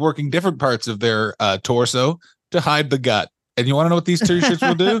gentlemen will be working different parts of their torso to hide the gut. And you want to know what these t-shirts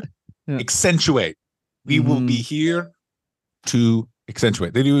will do? Yeah. Accentuate. We will be here to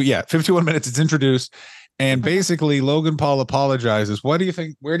accentuate. They do, 51 minutes. It's introduced. And basically, Logan Paul apologizes. What do you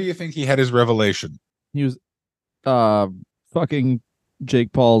think? Where do you think he had his revelation? He was fucking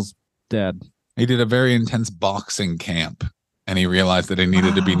Jake Paul's dad. He did a very intense boxing camp, and he realized that he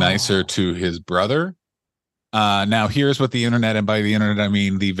needed to be nicer to his brother. Now, here's what the internet, and by the internet, I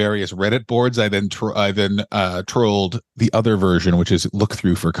mean the various Reddit boards. I then trolled the other version, which is look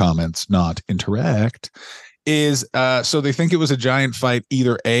through for comments, not interact. Is so they think it was a giant fight,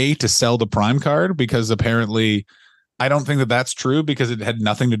 either A, to sell the Prime card, because apparently I don't think that that's true, because it had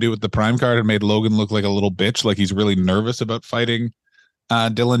nothing to do with the Prime card. It made Logan look like a little bitch, like he's really nervous about fighting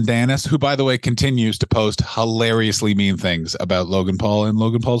Dylan Dennis, who, by the way, continues to post hilariously mean things about Logan Paul and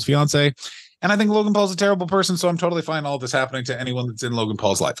Logan Paul's fiance. And I think Logan Paul's a terrible person, so I'm totally fine all this happening to anyone that's in Logan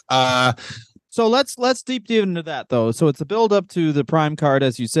Paul's life. So let's deep dive into that, though. So it's a build up to the Prime card,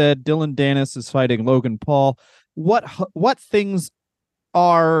 as you said. Dylan Dennis is fighting Logan Paul. What things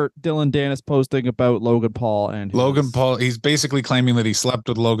are Dylan Dennis posting about Logan Paul and Logan Paul? He's basically claiming that he slept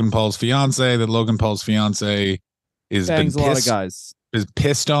with Logan Paul's fiance. That Logan Paul's fiance is bangs a lot of guys. Is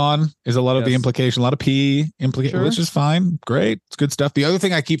pissed on is a lot of the implication, a lot of implication, which is fine. Great. It's good stuff. The other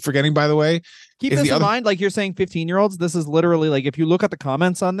thing I keep forgetting, by the way, keep this in mind, like you're saying 15-year-olds, this is literally like, if you look at the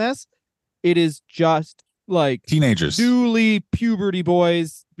comments on this, it is just like teenagers, newly puberty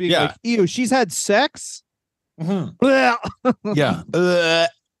boys being like, ew, she's had sex. Mm-hmm. Yeah.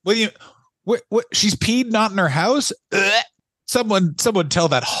 What she's peed not in her house. Someone tell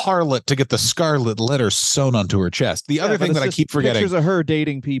that harlot to get the scarlet letter sewn onto her chest. The other thing that I keep forgetting. Pictures of her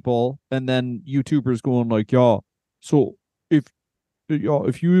dating people, and then YouTubers going like, yeah, so if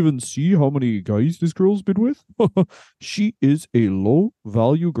you even see how many guys this girl's been with, she is a low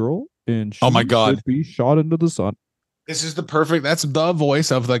value girl, and she oh my God, should be shot into the sun. This is that's the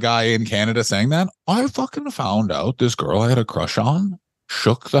voice of the guy in Canada saying that. I fucking found out this girl I had a crush on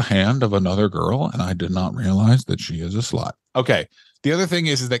shook the hand of another girl, and I did not realize that she is a slut. Okay. The other thing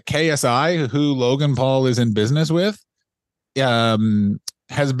is that KSI, who Logan Paul is in business with,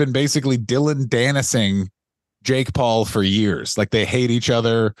 has been basically Dylan Dennising Jake Paul for years. Like, they hate each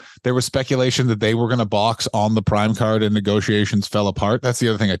other. There was speculation that they were going to box on the Prime card, and negotiations fell apart. That's the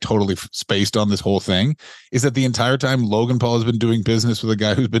other thing I totally spaced on this whole thing, is that the entire time Logan Paul has been doing business with a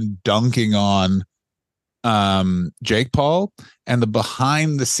guy who's been dunking on Jake Paul. And the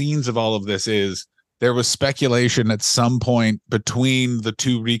behind the scenes of all of this is there was speculation at some point between the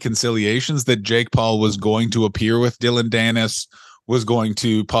two reconciliations that Jake Paul was going to appear with Dylan Dennis, was going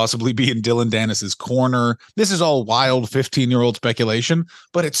to possibly be in Dylan Dennis's corner. This is all wild 15-year-old speculation,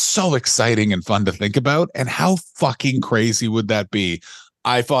 but it's so exciting and fun to think about. And how fucking crazy would that be?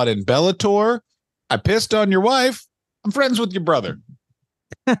 I fought in Bellator. I pissed on your wife. I'm friends with your brother.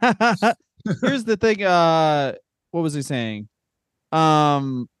 Here's the thing. What was he saying?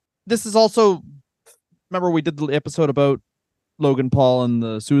 This is also, remember we did the episode about Logan Paul and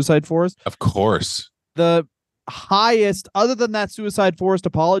the Suicide Forest? Of course. The highest, other than that Suicide Forest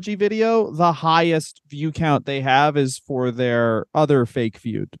apology video, the highest view count they have is for their other fake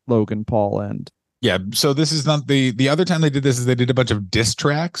feud, Logan Paul and. Yeah, so this is not the other time they did this is they did a bunch of diss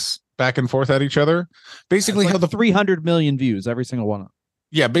tracks back and forth at each other. Basically, like how the 300 million views, every single one.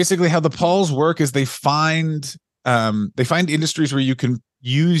 Yeah, basically how the Pauls work is they find industries where you can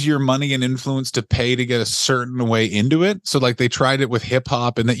use your money and influence to pay to get a certain way into it. So like they tried it with hip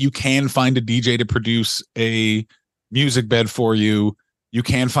hop, and that you can find a DJ to produce a music bed for you. You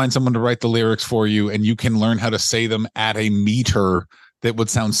can find someone to write the lyrics for you, and you can learn how to say them at a meter that would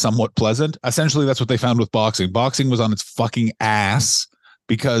sound somewhat pleasant. Essentially, that's what they found with boxing. Boxing was on its fucking ass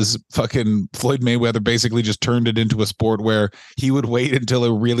because fucking Floyd Mayweather basically just turned it into a sport where he would wait until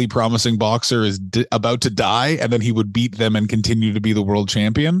a really promising boxer is about to die, and then he would beat them and continue to be the world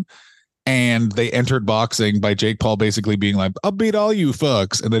champion. And they entered boxing by Jake Paul basically being like, I'll beat all you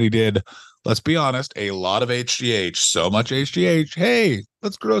fucks. And then he did, let's be honest, a lot of HGH, so much HGH. Hey,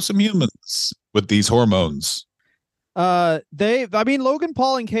 let's grow some humans with these hormones. Logan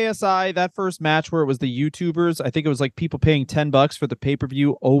Paul and KSI, that first match where it was the YouTubers, I think it was like people paying $10 for the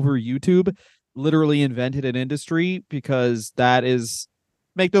pay-per-view over YouTube, literally invented an industry, because that is,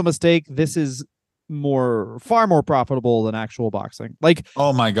 make no mistake, this is far more profitable than actual boxing. Like,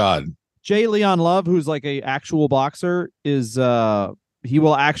 oh my God, Jay Leon Love, who's like a actual boxer, is he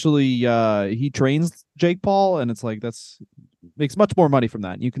will actually he trains Jake Paul, and it's like makes much more money from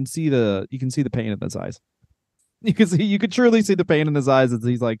that. You can see the pain in his eyes. You could truly see the pain in his eyes as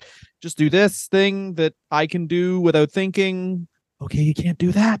he's like, just do this thing that I can do without thinking. Okay, you can't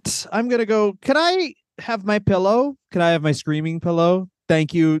do that. I'm gonna go. Can I have my pillow? Can I have my screaming pillow?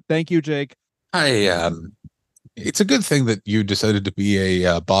 Thank you, Jake. It's a good thing that you decided to be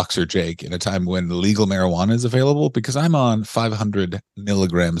a boxer, Jake, in a time when legal marijuana is available, because I'm on 500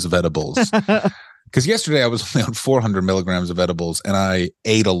 milligrams of edibles. Because yesterday I was only on 400 milligrams of edibles, and I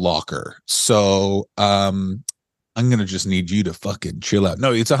ate a locker. So I'm going to just need you to fucking chill out.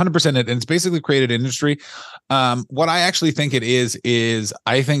 No, it's 100%. And it's basically created industry. What I actually think it is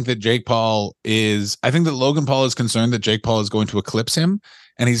I think that I think that Logan Paul is concerned that Jake Paul is going to eclipse him,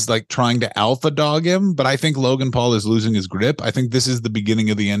 and he's like trying to alpha dog him. But I think Logan Paul is losing his grip. I think this is the beginning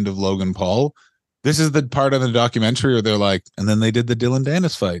of the end of Logan Paul. This is the part of the documentary where they're like, and then they did the Dylan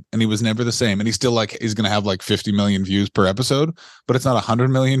Dennis fight, and he was never the same. And he's still like, he's going to have like 50 million views per episode, but it's not 100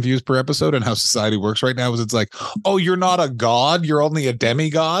 million views per episode. And how society works right now is it's like, oh, you're not a god, you're only a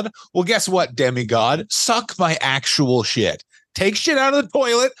demigod. Well, guess what, demigod? Suck my actual shit. Take shit out of the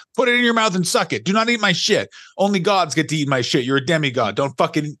toilet, put it in your mouth and suck it. Do not eat my shit. Only gods get to eat my shit. You're a demigod. Don't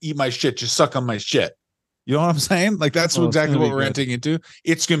fucking eat my shit. Just suck on my shit. You know what I'm saying? Like, that's exactly what we're entering into.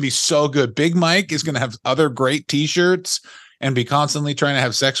 It's going to be so good. Big Mike is going to have other great t-shirts and be constantly trying to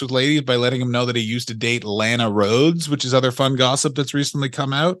have sex with ladies by letting him know that he used to date Lana Rhodes, which is other fun gossip that's recently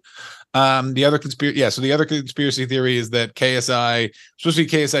come out. The other conspiracy theory is that KSI, supposed to be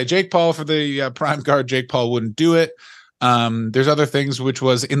KSI Jake Paul for the prime card. Jake Paul wouldn't do it. There's other things, which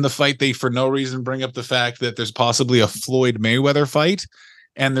was in the fight, they for no reason bring up the fact that there's possibly a Floyd Mayweather fight.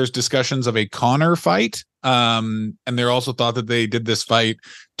 And there's discussions of a Conor fight. And they're also thought that they did this fight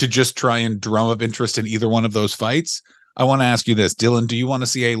to just try and drum up interest in either one of those fights. I want to ask you this, Dylan, do you want to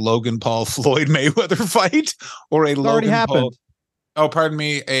see a Logan Paul Floyd Mayweather fight or a Logan Paul? Oh, pardon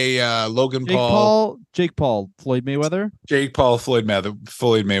me. A Logan Jake Paul, Floyd Mayweather. Jake Paul, Floyd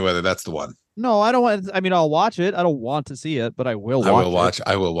Mayweather. That's the one. No, I don't want. I mean, I'll watch it. I don't want to see it, but I will watch it.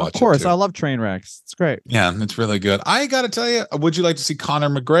 I will watch it. Of course, I love train wrecks. It's great. Yeah, it's really good. I got to tell you, would you like to see Conor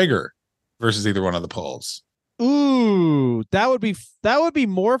McGregor versus either one of the Pauls? Ooh, that would be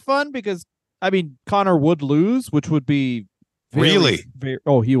more fun because I mean, Conor would lose, which would be really.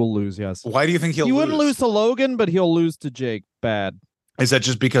 He will lose. Yes. Why do you think he wouldn't lose to Logan, but he'll lose to Jake? Bad. Is that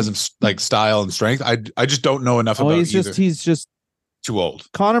just because of like style and strength? I just don't know enough about. He's just too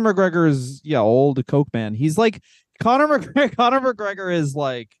old. Conor McGregor is old, a coke man. He's like Conor McGregor is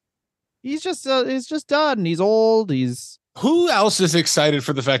like he's just done. He's old. Who else is excited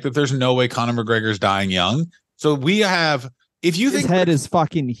for the fact that there's no way Conor McGregor's dying young? So we have, if you think his head is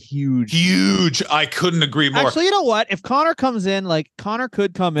fucking huge. I couldn't agree more. Actually, you know what? If Conor comes in, like Conor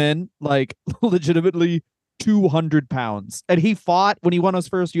could come in like legitimately 200 pounds, and he fought when he won his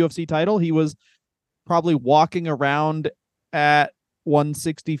first UFC title. He was probably walking around at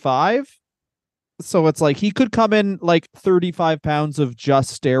 165. So it's like he could come in like 35 pounds of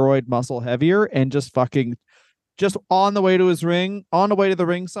just steroid muscle heavier and just on the way to the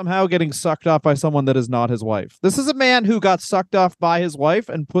ring somehow getting sucked off by someone that is not his wife. This is a man who got sucked off by his wife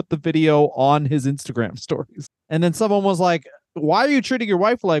and put the video on his Instagram stories. And then someone was like, why are you treating your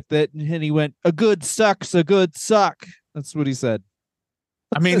wife like that? And he went, a good suck's a good suck. That's what he said.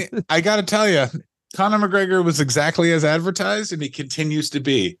 I mean, I got to tell you, Conor McGregor was exactly as advertised, and he continues to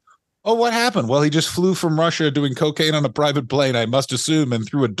be. Oh, what happened? Well, he just flew from Russia doing cocaine on a private plane, I must assume, and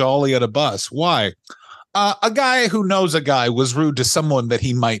threw a dolly at a bus. Why? A guy who knows a guy was rude to someone that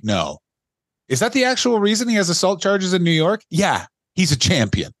he might know. Is that the actual reason he has assault charges in New York? Yeah, he's a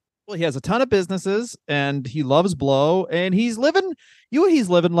champion. Well, he has a ton of businesses, and he loves blow, and he's living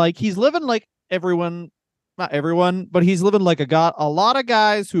like everyone. Not everyone, but he's living like a lot of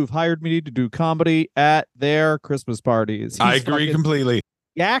guys who've hired me to do comedy at their Christmas parties. I agree completely.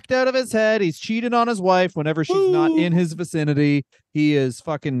 Yacked out of his head. He's cheated on his wife whenever she's not in his vicinity. He is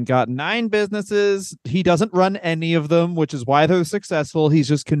fucking got 9 businesses. He doesn't run any of them, which is why they're successful. He's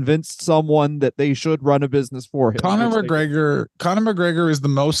just convinced someone that they should run a business for him. Conor McGregor is the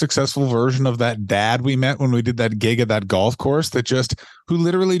most successful version of that dad we met when we did that gig at that golf course who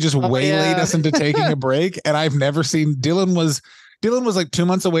literally just waylaid us into taking a break. And I've never seen Dylan was like 2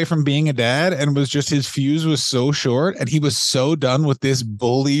 months away from being a dad, and his fuse was so short, and he was so done with this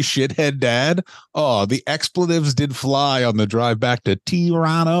bully shithead dad. Oh, the expletives did fly on the drive back to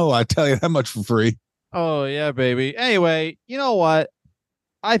Toronto. I tell you that much for free. Oh yeah, baby. Anyway, you know what?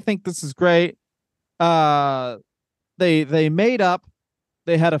 I think this is great. They made up.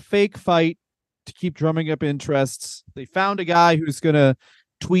 They had a fake fight to keep drumming up interests. They found a guy who's gonna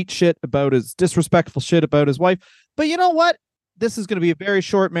tweet disrespectful shit about his wife. But you know what? This is going to be a very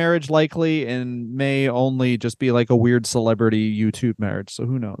short marriage, likely, and may only just be like a weird celebrity YouTube marriage. So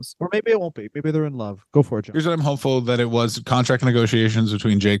who knows? Or maybe it won't be. Maybe they're in love. Go for it, John. Here's what I'm hopeful that it was. Contract negotiations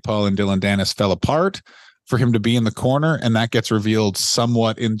between Jake Paul and Dylan Dennis fell apart for him to be in the corner, and that gets revealed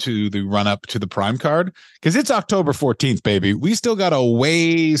somewhat into the run-up to the prime card, because it's October 14th, baby. We still got a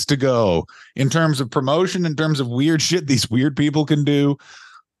ways to go in terms of promotion, in terms of weird shit these weird people can do.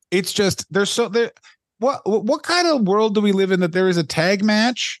 It's just, What kind of world do we live in that there is a tag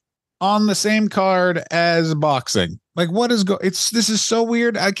match on the same card as boxing? Like, what is this is so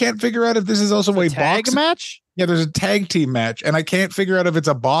weird. I can't figure out if this is also a tag match. Yeah, there's a tag team match, and I can't figure out if it's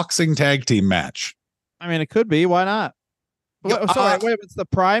a boxing tag team match. I mean, it could be. Why not? Wait, it's the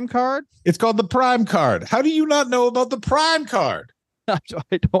prime card? It's called the prime card. How do you not know about the prime card?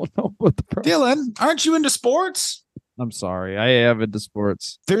 I don't know what the problem. Dylan, aren't you into sports? I'm sorry. I am into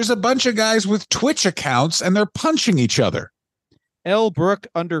sports. There's a bunch of guys with Twitch accounts and they're punching each other. L. Brook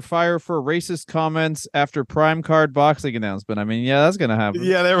under fire for racist comments after prime card boxing announcement. I mean, yeah, that's going to happen.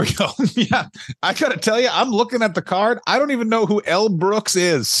 Yeah, there we go. Yeah. I got to tell you, I'm looking at the card. I don't even know who L. Brooks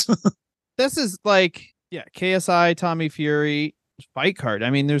is. This is like, yeah, KSI, Tommy Fury fight card. I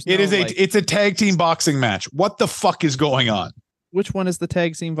mean, it's a tag team boxing match. What the fuck is going on? Which one is the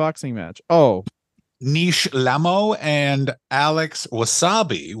tag team boxing match? Oh, Nish Lamo and Alex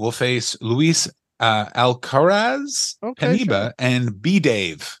Wasabi will face Luis Alcaraz, Paniba, sure. and B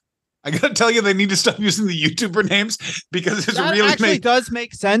Dave. I gotta tell you, they need to stop using the YouTuber names because it's that really actually does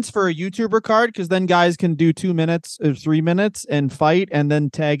make sense for a YouTuber card, because then guys can do 2 minutes or 3 minutes and fight and then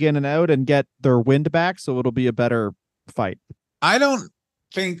tag in and out and get their wind back, so it'll be a better fight. I don't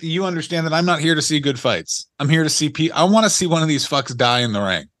think you understand that I'm not here to see good fights. I'm here to see I want to see one of these fucks die in the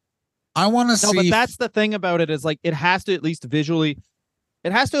ring. I want to see. No, but that's the thing about it, is like it has to at least visually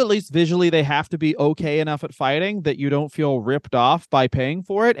they have to be okay enough at fighting that you don't feel ripped off by paying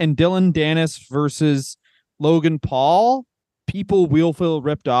for it. And Dylan Dennis versus Logan Paul, people will feel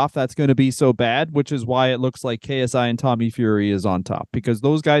ripped off. That's going to be so bad, which is why it looks like KSI and Tommy Fury is on top, because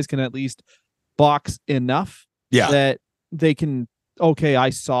those guys can at least box enough that they can, okay, I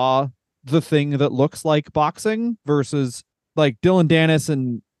saw the thing that looks like boxing, versus like Dylan Dennis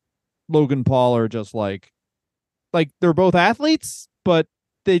and Logan Paul are just like they're both athletes, but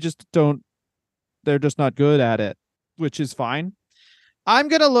they're just not good at it, which is fine. I'm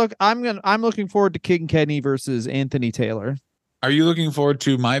looking forward to King Kenny versus Anthony Taylor. Are you looking forward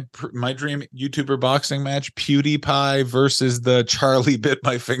to my dream YouTuber boxing match, PewDiePie versus the Charlie Bit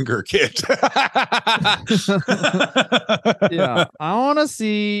My Finger kid? Yeah, I want to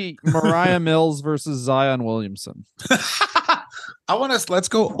see Mariah Mills versus Zion Williamson. Let's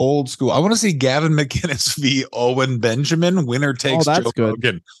go old school. I want to see Gavin McInnes v. Owen Benjamin. Winner takes Joe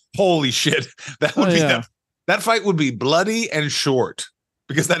Rogan. Holy shit. That would that fight would be bloody and short,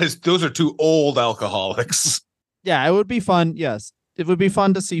 because those are two old alcoholics. Yeah, it would be fun. Yes, it would be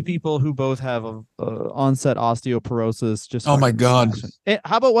fun to see people who both have a onset osteoporosis. Just oh my god!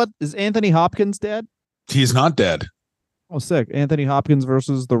 How about is Anthony Hopkins dead? He's not dead. Oh, sick! Anthony Hopkins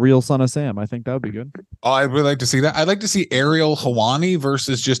versus the real son of Sam. I think that would be good. Oh, I'd really like to see that. I'd like to see Ariel Helwani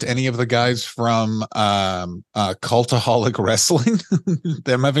versus just any of the guys from Cultaholic Wrestling.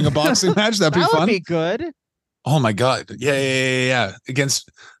 Them having a boxing match. That'd be fun. That would be good. Oh my god! Yeah.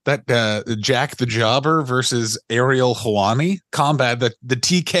 Against that Jack the Jobber versus Ariel Helwani combat, the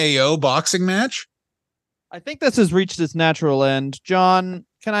TKO boxing match. I think this has reached its natural end. John,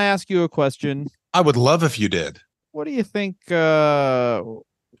 can I ask you a question? I would love if you did. What do you think?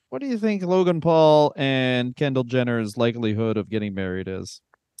 What do you think Logan Paul and Kendall Jenner's likelihood of getting married is?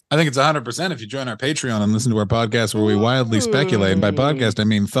 I think it's 100% if you join our Patreon and listen to our podcast where we wildly speculate. And by podcast, I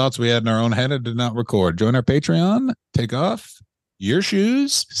mean thoughts we had in our own head and did not record. Join our Patreon, take off your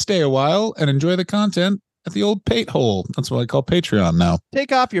shoes, stay a while, and enjoy the content at the old pate hole. That's what I call Patreon now.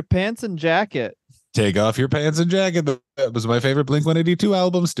 Take off your pants and jacket. Take off your pants and jacket. That was my favorite Blink-182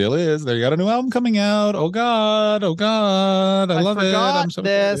 album. Still is. They got a new album coming out. Oh God. I love it. I'm so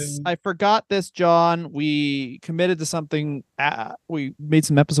excited. I forgot this, John. We committed to something. We made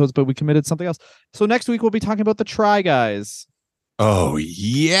some episodes, but we committed to something else. So next week we'll be talking about the Try Guys. Oh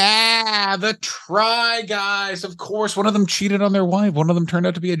yeah, the Try Guys. Of course, one of them cheated on their wife. One of them turned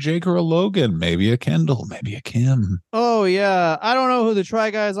out to be a Jake or a Logan, maybe a Kendall, maybe a Kim. Oh yeah, I don't know who the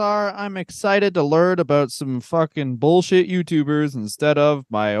Try Guys are. I'm excited to learn about some fucking bullshit YouTubers instead of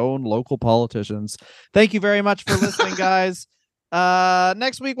my own local politicians. Thank you very much for listening, guys.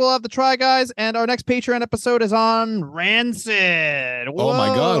 Next week we'll have the Try Guys, and our next Patreon episode is on Rancid. Whoa. Oh my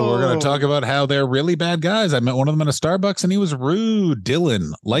god, we're gonna talk about how they're really bad guys. I met one of them in a Starbucks and he was rude.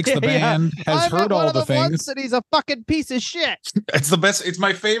 Dylan likes the band, has heard all the things. And he's a fucking piece of shit. It's the best. It's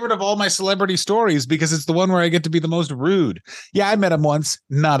my favorite of all my celebrity stories because it's the one where I get to be the most rude. Yeah, I met him once,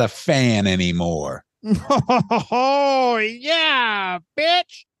 not a fan anymore. Oh yeah,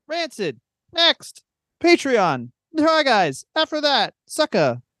 bitch. Rancid. Next. Patreon. Try Guys. After that, suck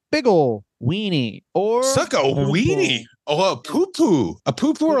a big ol' weenie. Or suck a weenie. Oh, a poo-poo. A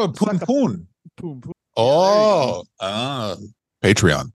poo-poo or a poon-poon? Poon-poon. Oh, Patreon.